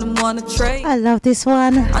I wouldn't wanna trade. I love this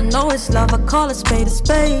one. I know it's love, I call a spade a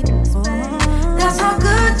spade. That's how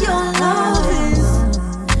good your love is.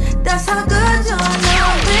 That's how good your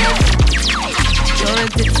love is. You're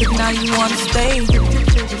addicted, now you wanna stay.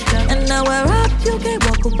 And now we're up, you can't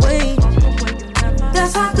walk away.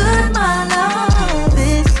 That's how good my love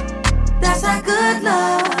is. That's how good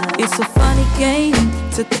love. It's a funny game,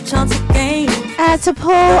 took a chance again. To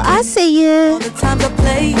Paul, I see you. All the times I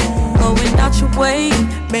play, going out your way,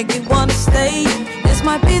 make me wanna stay. This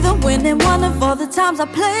might be the winning one of all the times I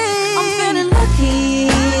play. I'm feeling lucky,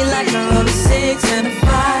 like I wrote a 6 and a 5.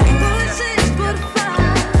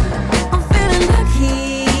 I'm feeling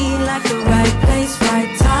lucky, like the right place.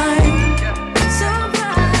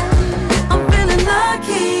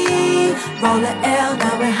 roll a L,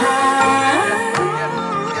 now we're high.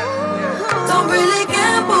 Don't really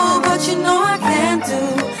gamble, but you know I can do.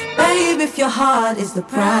 Babe, if your heart is the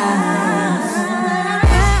prize.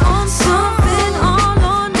 We're on something, all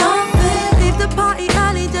or nothing. Leave the party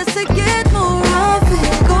early just to get more of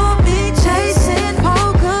it. Got me chasing,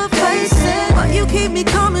 poker facing, but you keep me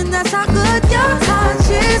coming, that's how good your touch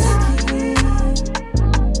is.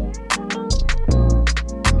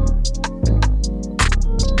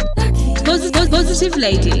 Positive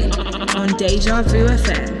Lady on Deja Vu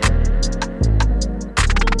FM.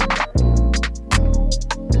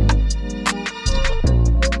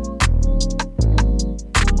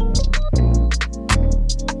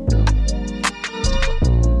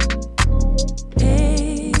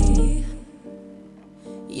 Hey,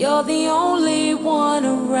 you're the only one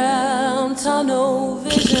around, tunnel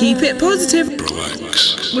vision. Keep it positive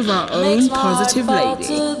with our own Positive Lady.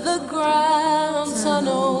 To the ground,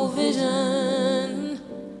 tunnel vision.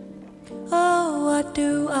 Oh, I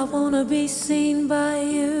do, I wanna be seen by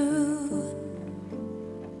you.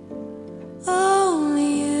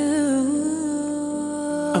 Only you.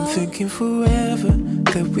 I'm thinking forever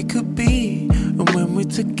that we could be, and when we're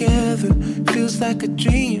together, feels like a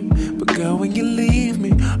dream. But girl, when you leave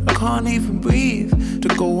me, I can't even breathe. To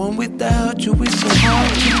go on without you is so hard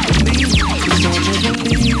to believe. Cause I'll never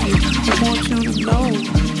leave you, I want you to know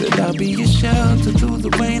that I'll be your shelter through the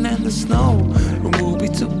rain and the snow. And we'll be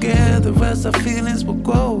together as our feelings will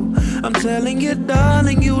grow. I'm telling you,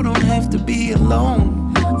 darling, you don't have to be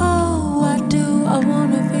alone. Oh, I do, I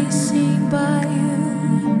wanna be seen by you.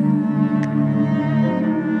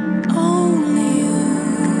 Only you.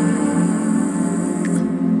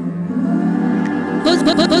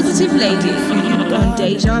 Positive Lady on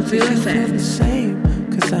Deja Vu FM.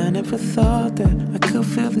 Cause I never thought that I could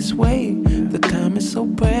feel this way. The time is so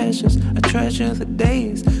precious, I treasure the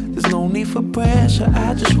days. There's no need for pressure,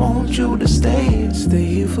 I just want you to stay. Stay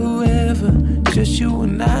here forever, just you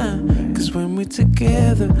and I. Cause when we're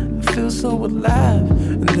together, I feel so alive.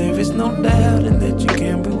 And there is no doubting that you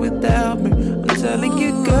can't be without me. I'm telling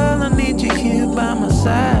you, girl, I need you here by my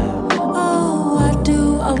side. Oh, I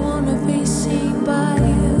do, I wanna be seen by you.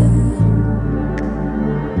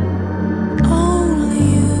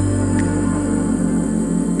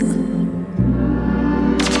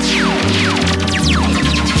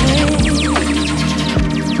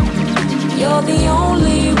 You're the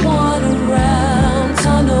only one around,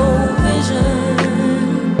 tunnel vision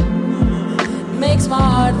makes my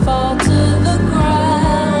heart fall to the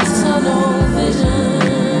ground, tunnel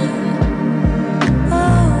vision.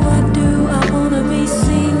 Oh, I do, I wanna be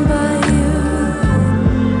seen by you.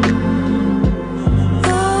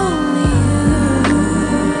 Only you.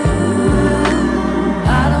 I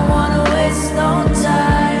don't wanna waste no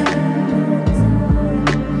time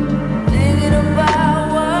thinking about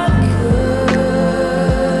what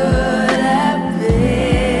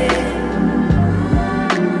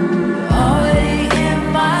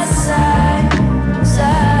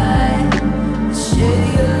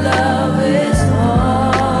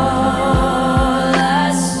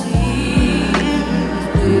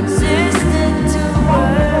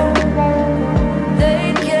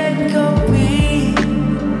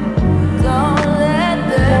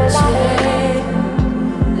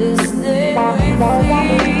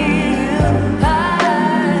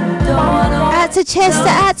Out to Chester,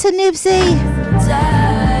 out to Nibsy.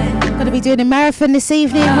 Gonna be doing a marathon this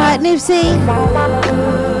evening, right, Nibsy?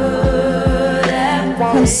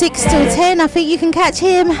 From 6 till 10, I think you can catch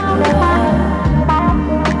him.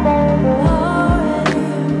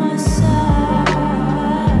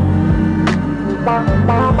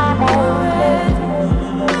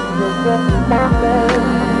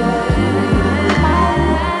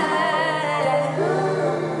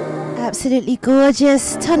 Absolutely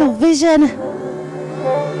gorgeous, tunnel vision.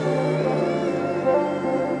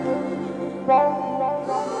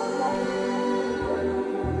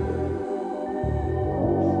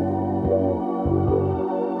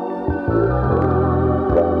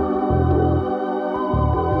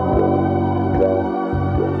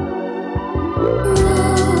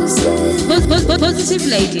 Positive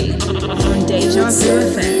Lady on Deja Vu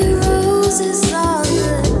FM.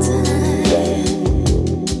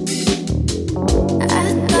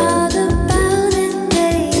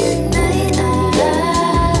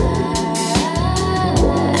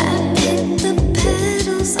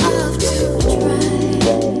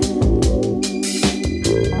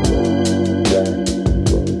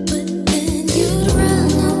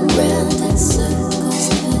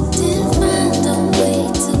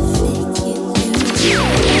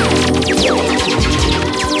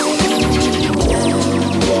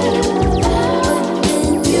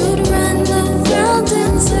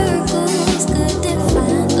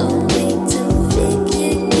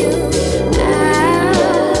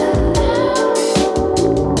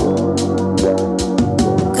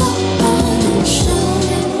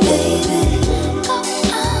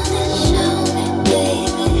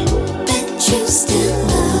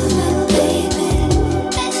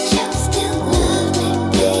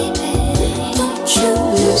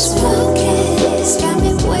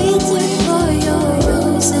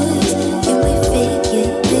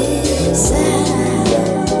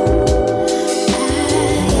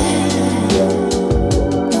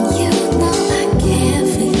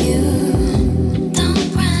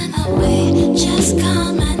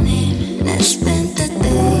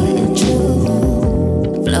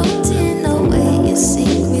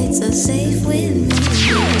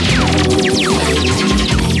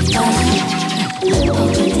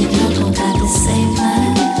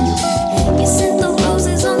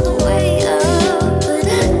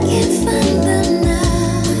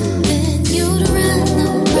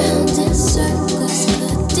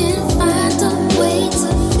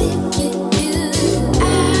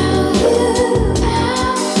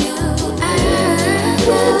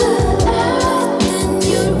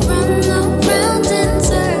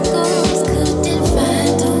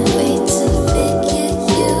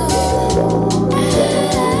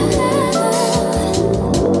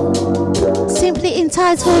 simply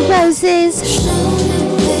entitled Roses.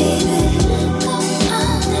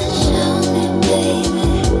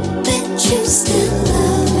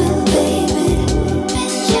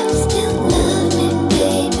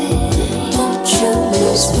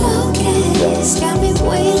 Got me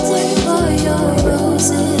waiting for your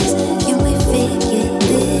roses. Can we figure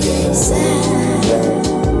this out?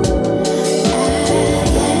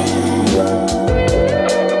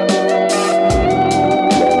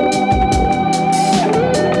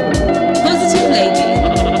 Positive Lady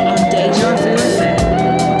on Deja Vu FM.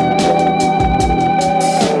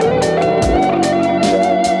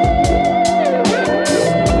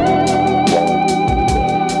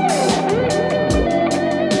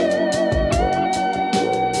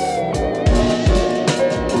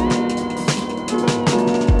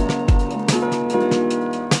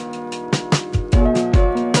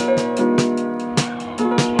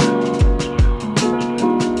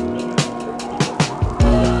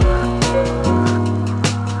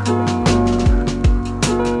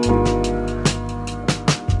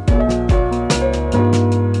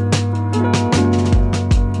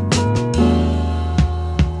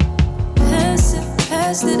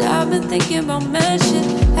 Past it, I've been thinking about magic.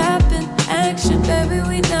 Happen, action, baby,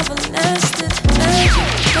 we never lasted. Magic,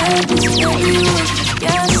 madness, baby, you was just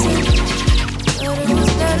guessing. But it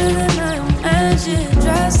was better than I imagined.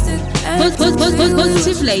 Drastic,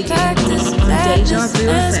 Positive Lady on Deja Vu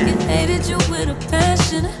FM. hated you with a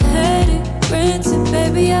passion. I had it, granted,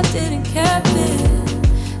 baby, I didn't cap it.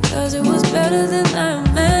 Cause it was better than I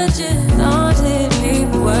imagined. Thought it'd be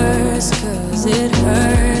worse, cause it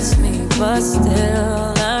hurts me. But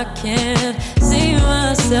still, I can't see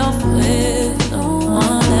myself with no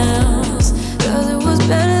one else. Cause it was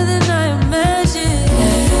better than I imagined.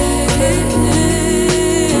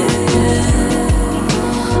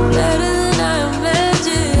 Better than I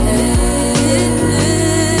imagined.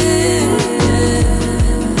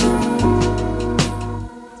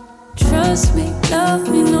 Trust me, love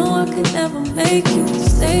me, no, I could never make you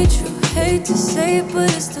stay true. Hate to say it,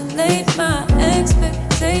 but it's too late. My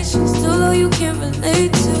expectations too low, you can't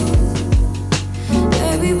relate to.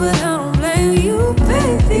 Baby, but I don't blame you,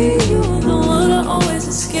 baby. You were the one I always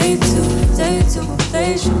escape to. Take to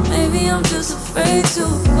replace you, maybe I'm just afraid to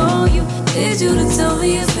call you. Need you to tell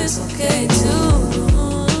me if it's okay too.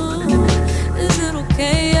 Is it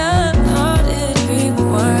okay? I thought it'd be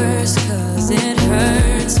worse, cause it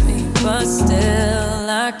hurts me. But still,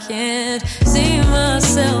 I can't see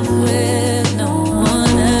myself with no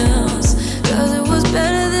one else. Cause it was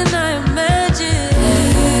better than I imagined.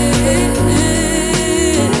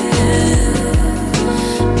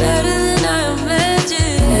 Better than I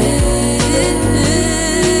imagined.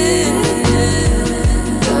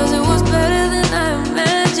 Cause it was better than I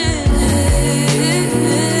imagined.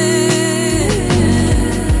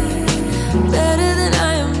 Better than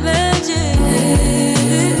I imagined.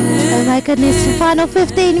 Oh my goodness, the final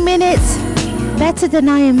 15 minutes. Better than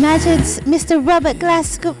I imagined. Mr. Robert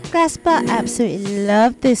Glasper, absolutely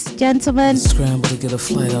love this gentleman. Scrambled to get a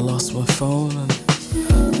flight, I lost my phone.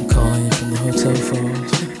 I'm calling you from the hotel phone.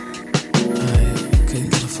 I couldn't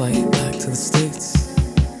get a flight back to the States.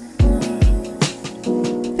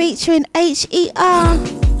 Featuring HER. I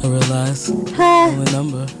realized Her, only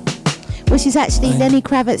number. which is actually Lenny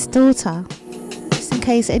Kravitz's daughter. Just in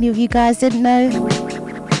case any of you guys didn't know.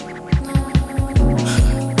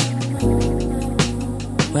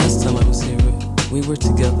 Last time I was here, we were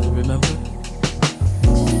together, remember?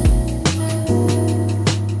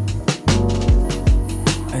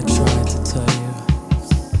 I tried to tell you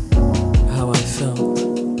how I felt.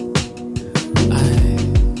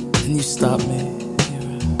 And you stopped me.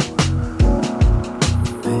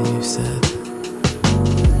 And you said,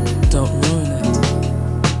 don't ruin it.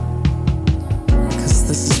 'Cause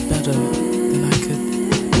this is better than I could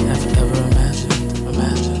have ever imagined.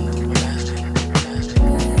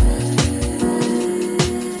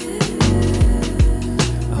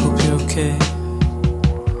 Okay,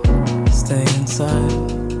 staying inside.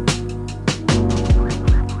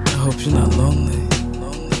 I hope you're not lonely.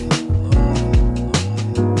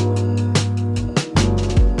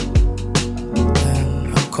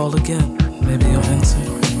 And I'll call again, maybe you'll answer.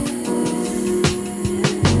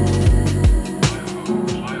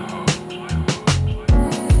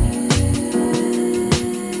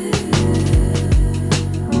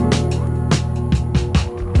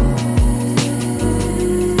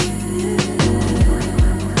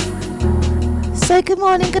 So good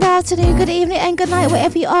morning, good afternoon, good evening and good night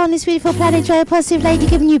wherever you are on this beautiful planet. Drea, Positive Lady,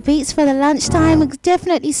 giving you beats for the lunchtime.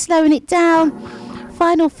 Definitely slowing it down.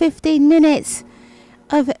 Final 15 minutes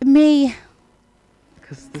of me.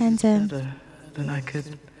 And than I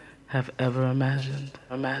could have ever imagined.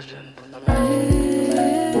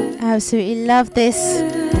 Absolutely love this.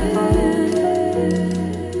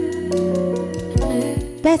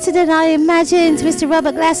 Better Than I Imagined, Mr.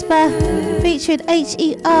 Robert Glasper, featuring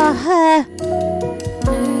H.E.R. Her.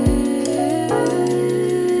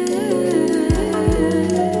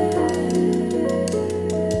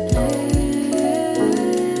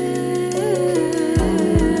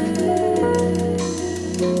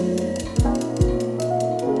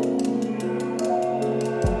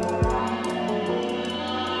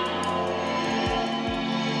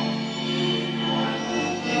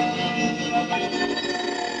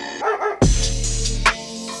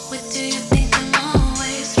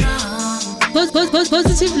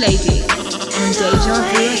 Positive Lady on Deja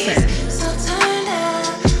Vu FM.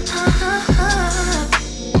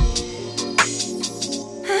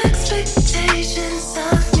 Expectations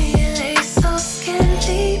of me lay so skin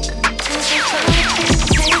deep. Who's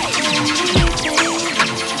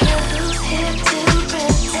here to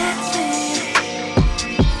protect me?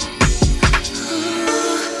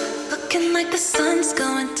 Looking like the sun's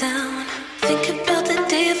going down. Think about the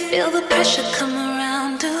day I feel the pressure come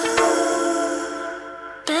around.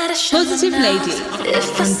 Positive Lady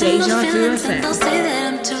on Deja Vu FM. They'll say that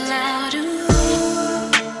I'm too loud.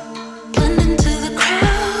 Blend into the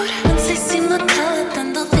crowd. Once they see my color, then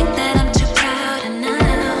they'll think that I'm too proud. And now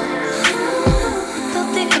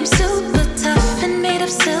they'll think I'm super tough and made of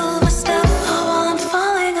silver stuff. Oh, while I'm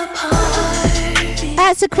falling apart.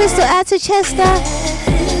 Out to Crystal, out to Chester,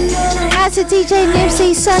 out to DJ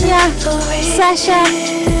Nipsey, Sonia, Sasha,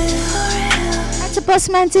 out to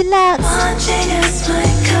Bossman Deluxe. Watching as my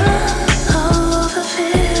cup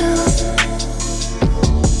overfills.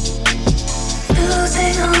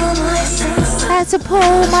 Losing all my senses. Out to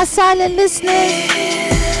Paul, my silent listeners,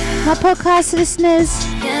 my podcast listeners.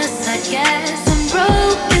 Yes, I guess I'm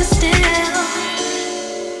broken still.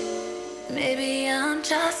 Maybe I'm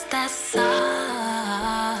just that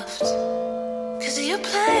soft. 'Cause you're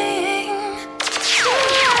playing.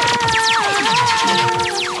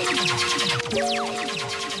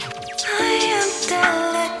 I am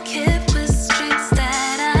delicate with strings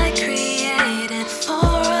that I created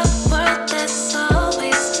for a world that's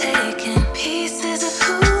always taking pieces of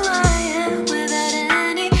who I am without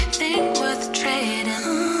anything worth trading.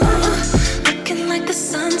 Looking like the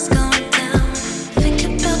sun's going down. Think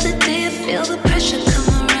about the day I feel the pressure come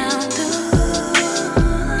around.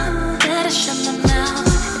 Better shut my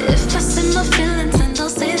mouth. If I say my feelings, then they'll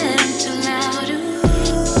say that I'm too loud.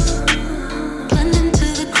 Blend into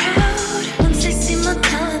the crowd. Once they see my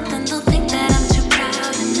color, then they'll think that I'm too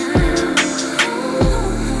proud. And now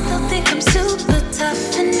they'll think I'm super tough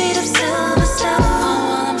and made of silver stuff. Oh,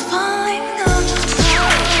 while I'm falling apart.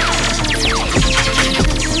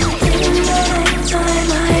 In the nighttime,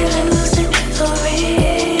 I lose it for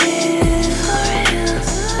real, for real.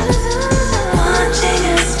 Watching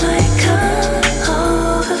as my cup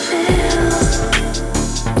overfills.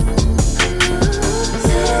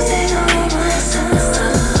 Losing all my sense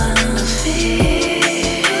of fear.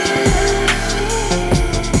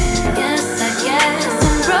 Yes, I guess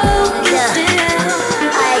I'm broken still.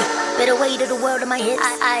 I better weight of the world on my hips.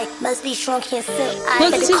 I must be strong, can't sip.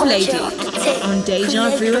 Positive Lady on Deja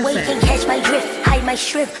Vu Create the way, FM. can't catch my drift. Hide my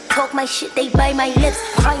shrimp, talk my shit, they bite my lips.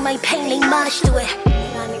 Cry my pain, they mosh to it.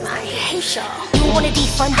 I hate y'all. You wanna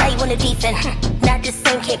defund, I wanna defend. Not the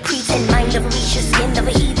same, can't pretend. Mind never reach the skin of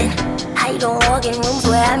a heathen. Hide on organ rooms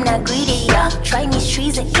where I'm not greedy, yeah. Try me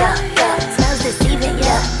treason, yeah. Smells deceiving,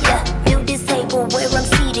 yeah. Build this table where I'm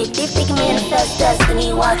seated. If they can manifest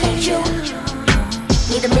destiny, why can't you?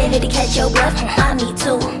 Need a minute to catch your breath, I need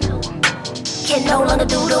to. Can no longer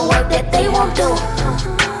do the work that they won't do.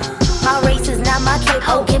 My race is not my cape,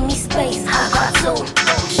 oh, give me space, I got to.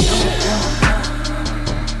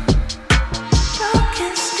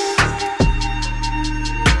 Broken still.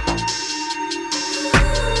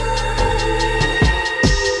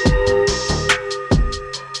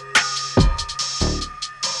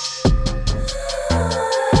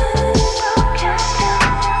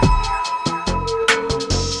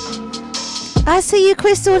 I see you,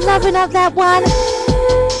 Crystal, loving up that one.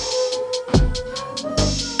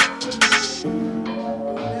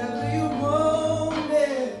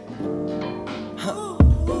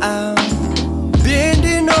 I'm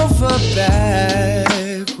bending over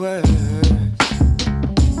backwards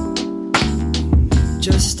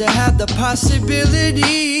just to have the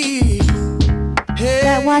possibility.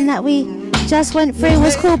 That one that we just went through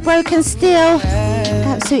was called Broken Steel.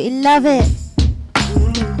 Absolutely love it.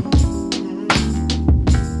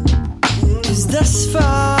 Thus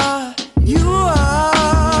far, you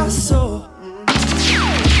are so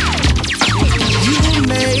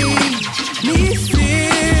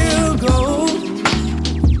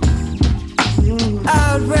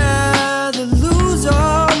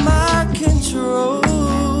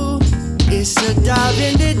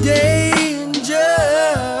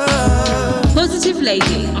Positive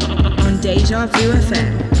Lady on Deja Vu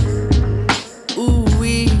FM. Ooh,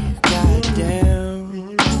 we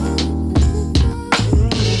goddamn.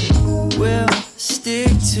 Well,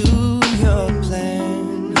 stick to your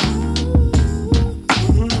plan.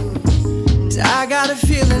 'Cause I got a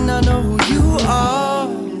feeling I know who you are.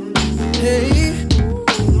 Hey,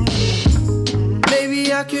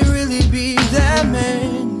 maybe I can really be that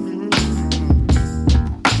man.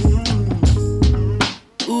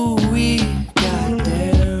 Ooh, we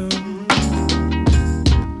goddamn.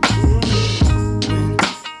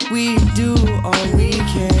 When we do all we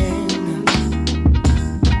can.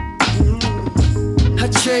 I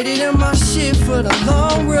traded in my shit for the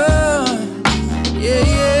long run. Yeah,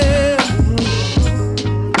 yeah.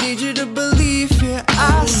 Need you to believe here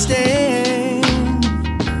I stand.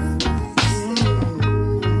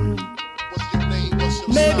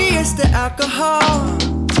 Maybe it's the alcohol.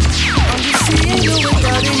 I'm just seeing you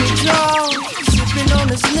without any draw. Sipping on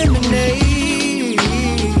this lemonade.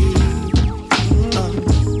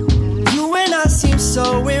 You and I seem so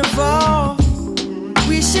involved.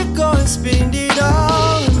 We should go and spend it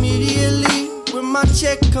all immediately when my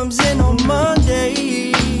check comes in on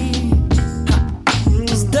Monday.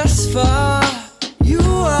 'Cause thus far, you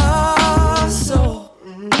are so.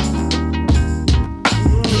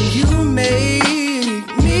 You make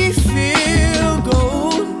me feel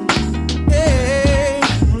gold. Hey,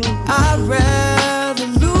 I'd rather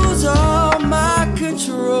lose all my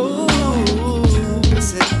control.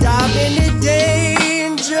 It's a dive into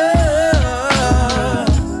danger.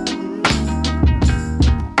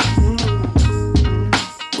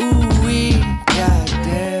 Ooh, we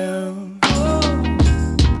goddamn.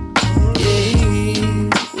 Yeah,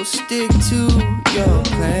 we'll stick to your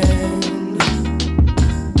plan.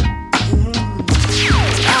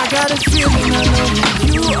 I got a feeling I know who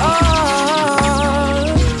you are.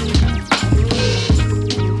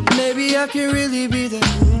 Maybe I can really be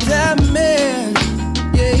that man.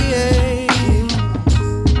 Yeah, yeah.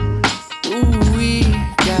 Ooh, we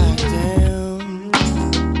goddamn.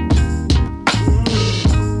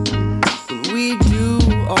 When we do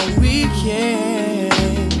all we can.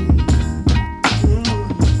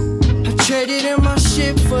 I traded in my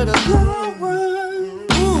shit for the long run.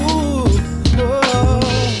 Ooh, oh.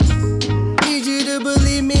 Need you to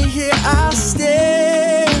believe me, here I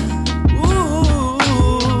stand. Ooh,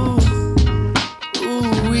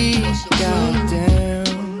 ooh, we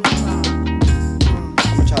goddamn.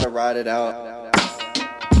 I'ma try to ride it out.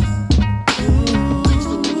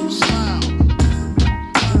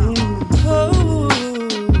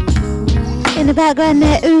 In the background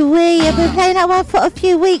there, ooh wee. I've been playing that one for a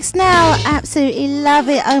few weeks now. Absolutely love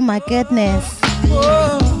it. Oh my goodness.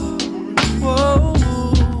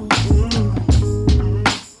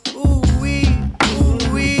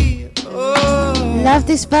 Love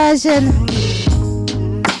this version.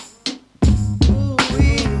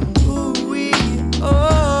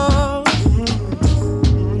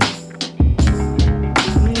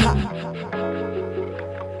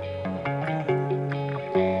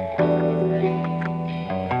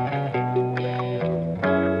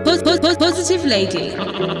 Positive Lady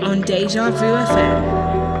on Deja Vu FM.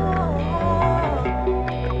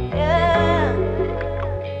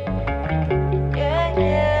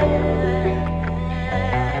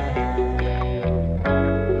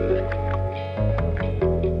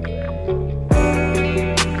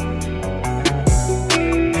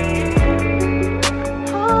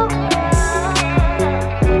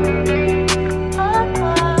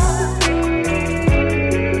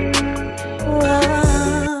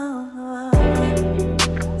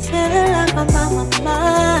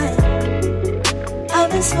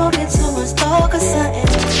 Smoking too much talk or something.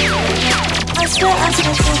 I swear I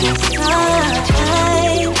spent too much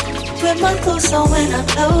time with my thoughts, so when I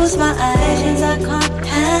close my eyes, I can't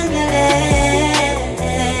handle it.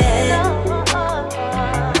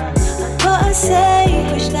 I gotta say,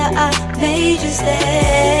 wish that I made you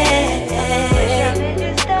stay.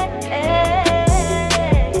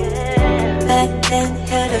 Back then,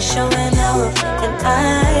 had us showing out, and I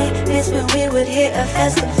miss when we would hit a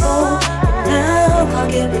festival. Now can't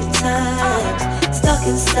get with times, stuck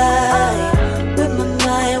inside with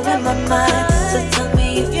my mind. So tell me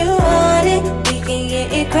if you want it, we can get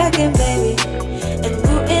it crackin', baby. And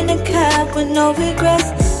root in the cab with no regrets,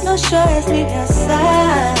 no stress, leave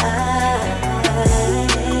outside.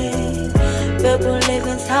 Rebel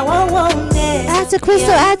living's how I want it. Add to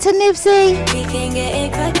Crystal, add to Nipsey. We can get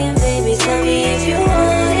it crackin', baby. Tell me if you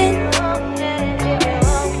want it.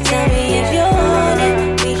 Tell me if you want it.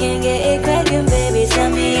 We can get it crackin', baby. Tell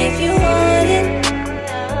me if you want it.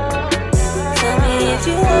 Tell me if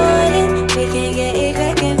you want it. We can get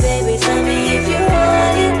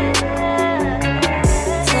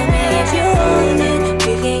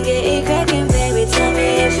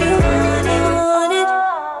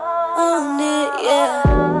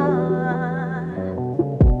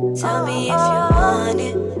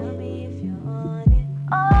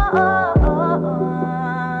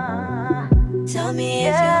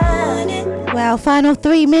our final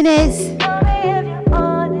 3 minutes. Tell me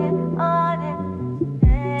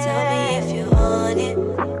if you're on it.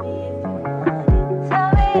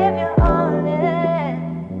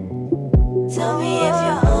 Tell me if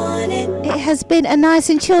you're on it. It has been a nice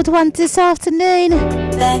and chilled one this afternoon.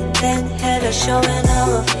 Back then, had us showing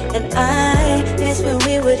off, and I miss when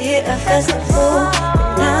we would hit a festival.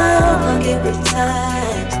 But now I'm with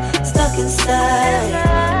times, stuck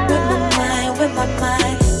inside, with my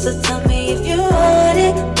mind. So tell me if you want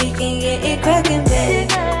it, we can get it cracking, baby.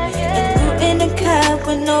 And you in the cab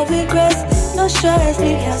with no regrets, no stress,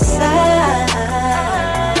 leave your side.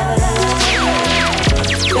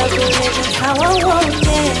 Love religion's how I want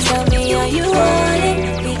it. Tell me are you want it,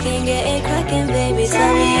 we can get it cracking, baby.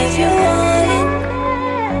 Tell me if you want it.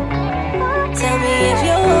 Tell me if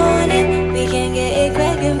you want it, we can get it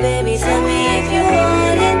cracking, baby. Tell me if you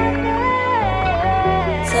want it.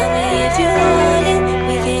 Tell me if you want it,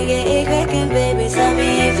 we can get it cracking, baby. Tell me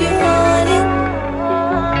if you want it.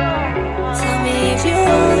 Tell me if you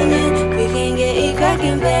want it, we can get it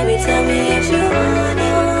cracking, baby. Tell me if you want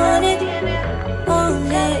it,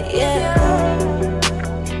 yeah.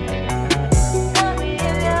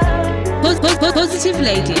 Positive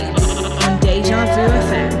Lady on Deja Vu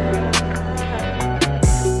FM.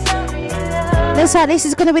 Looks like this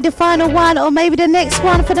is going to be the final one, or maybe the next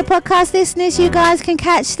one for the podcast listeners. You guys can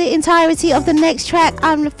catch the entirety of the next track.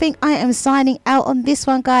 I think I am signing out on this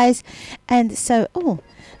one, guys. And so,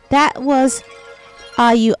 that was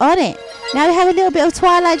Are You On It? Now we have a little bit of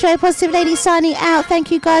Twilight, Drea, Positive Lady signing out.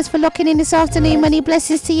 Thank you guys for locking in this afternoon. Many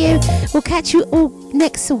blessings to you. We'll catch you all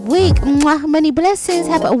next week. Mwah, many blessings.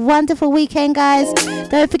 Have a wonderful weekend, guys.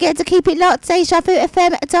 Don't forget to keep it locked.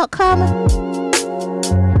 DejaVuFM.com.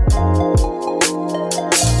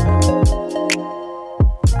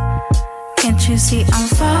 Can't you see I'm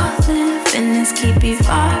falling? Feelings keep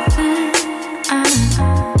evolving.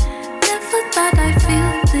 Never thought I'd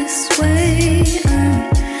feel this way.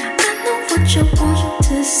 I know what you want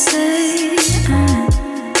to say.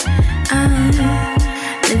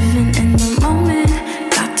 Living in the moment,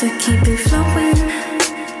 got to keep it flowing.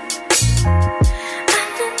 I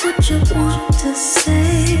know what you want to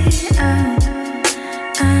say.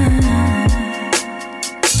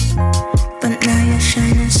 But now you're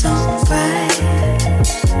shining so bright.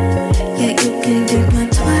 Yeah, you can be my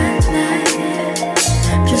twilight.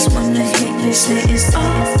 Just wanna hear you say it's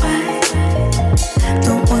alright.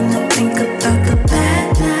 Don't wanna think about the bad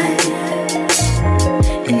night.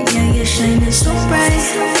 And yeah, you're shining so bright.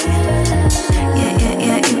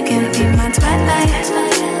 Yeah, you can be my twilight.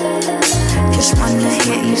 Just wanna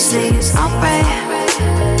hear you say it's alright.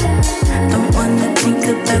 Don't wanna think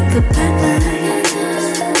about the bad night.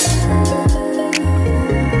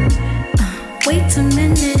 Wait a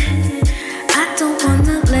minute, I don't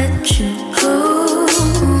wanna let you go.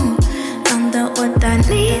 Found out what I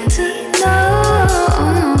need to know.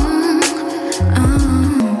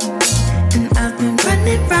 And I've been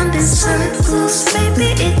running round in circles. Maybe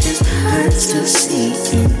it just hurts to see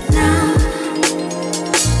it now.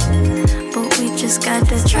 But we just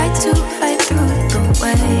gotta try to fight through the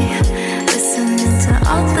way. Listening to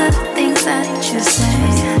all the things that you say.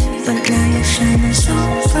 But now you're shining so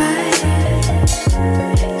bright.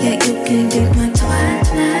 Yeah, you can be my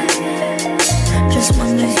twilight. Just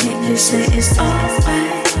wanna hear you say it's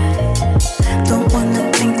alright. Don't wanna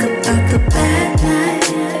think about the bad night.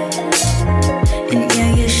 And yeah,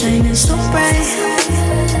 you're shining so bright.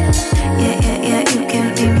 Yeah, you can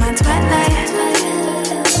be my twilight.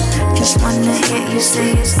 Just wanna hear you say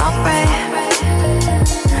it's alright.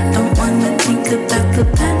 Don't wanna think about the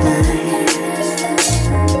bad night.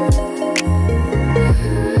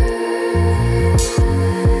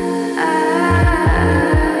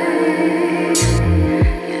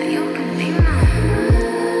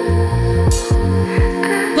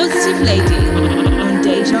 Lady on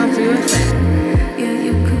Deja Vu FM. Yeah,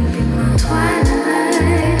 you can be my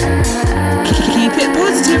twilight. Keep it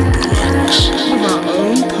positive with our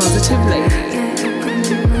own Positive Lady. Yeah, you can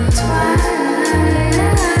be my twilight.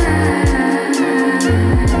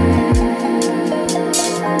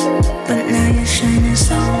 But now you're shining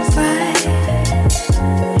so bright.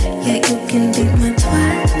 Yeah, you can be my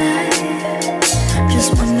twilight. Just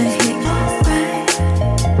wanna hear you right.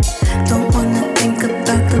 Don't wanna think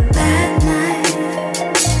about the bad night.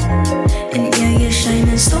 And yeah, you're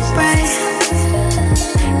shining so bright.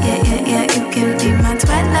 Yeah, you can be my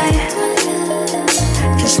twilight.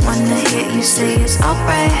 Just wanna hear you say it's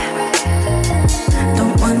alright.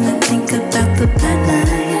 Don't wanna think about the bad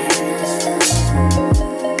night.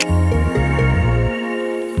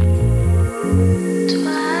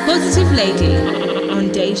 Positive Lady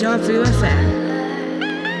on Deja Vu FM.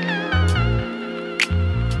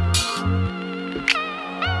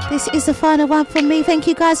 This is the final one from me. Thank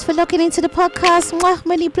you guys for logging into the podcast. Mwah,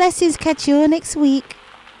 many blessings. Catch you all next week.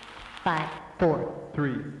 5, 4,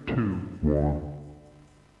 3, 2, 1.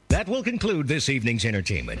 That will conclude this evening's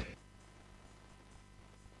entertainment.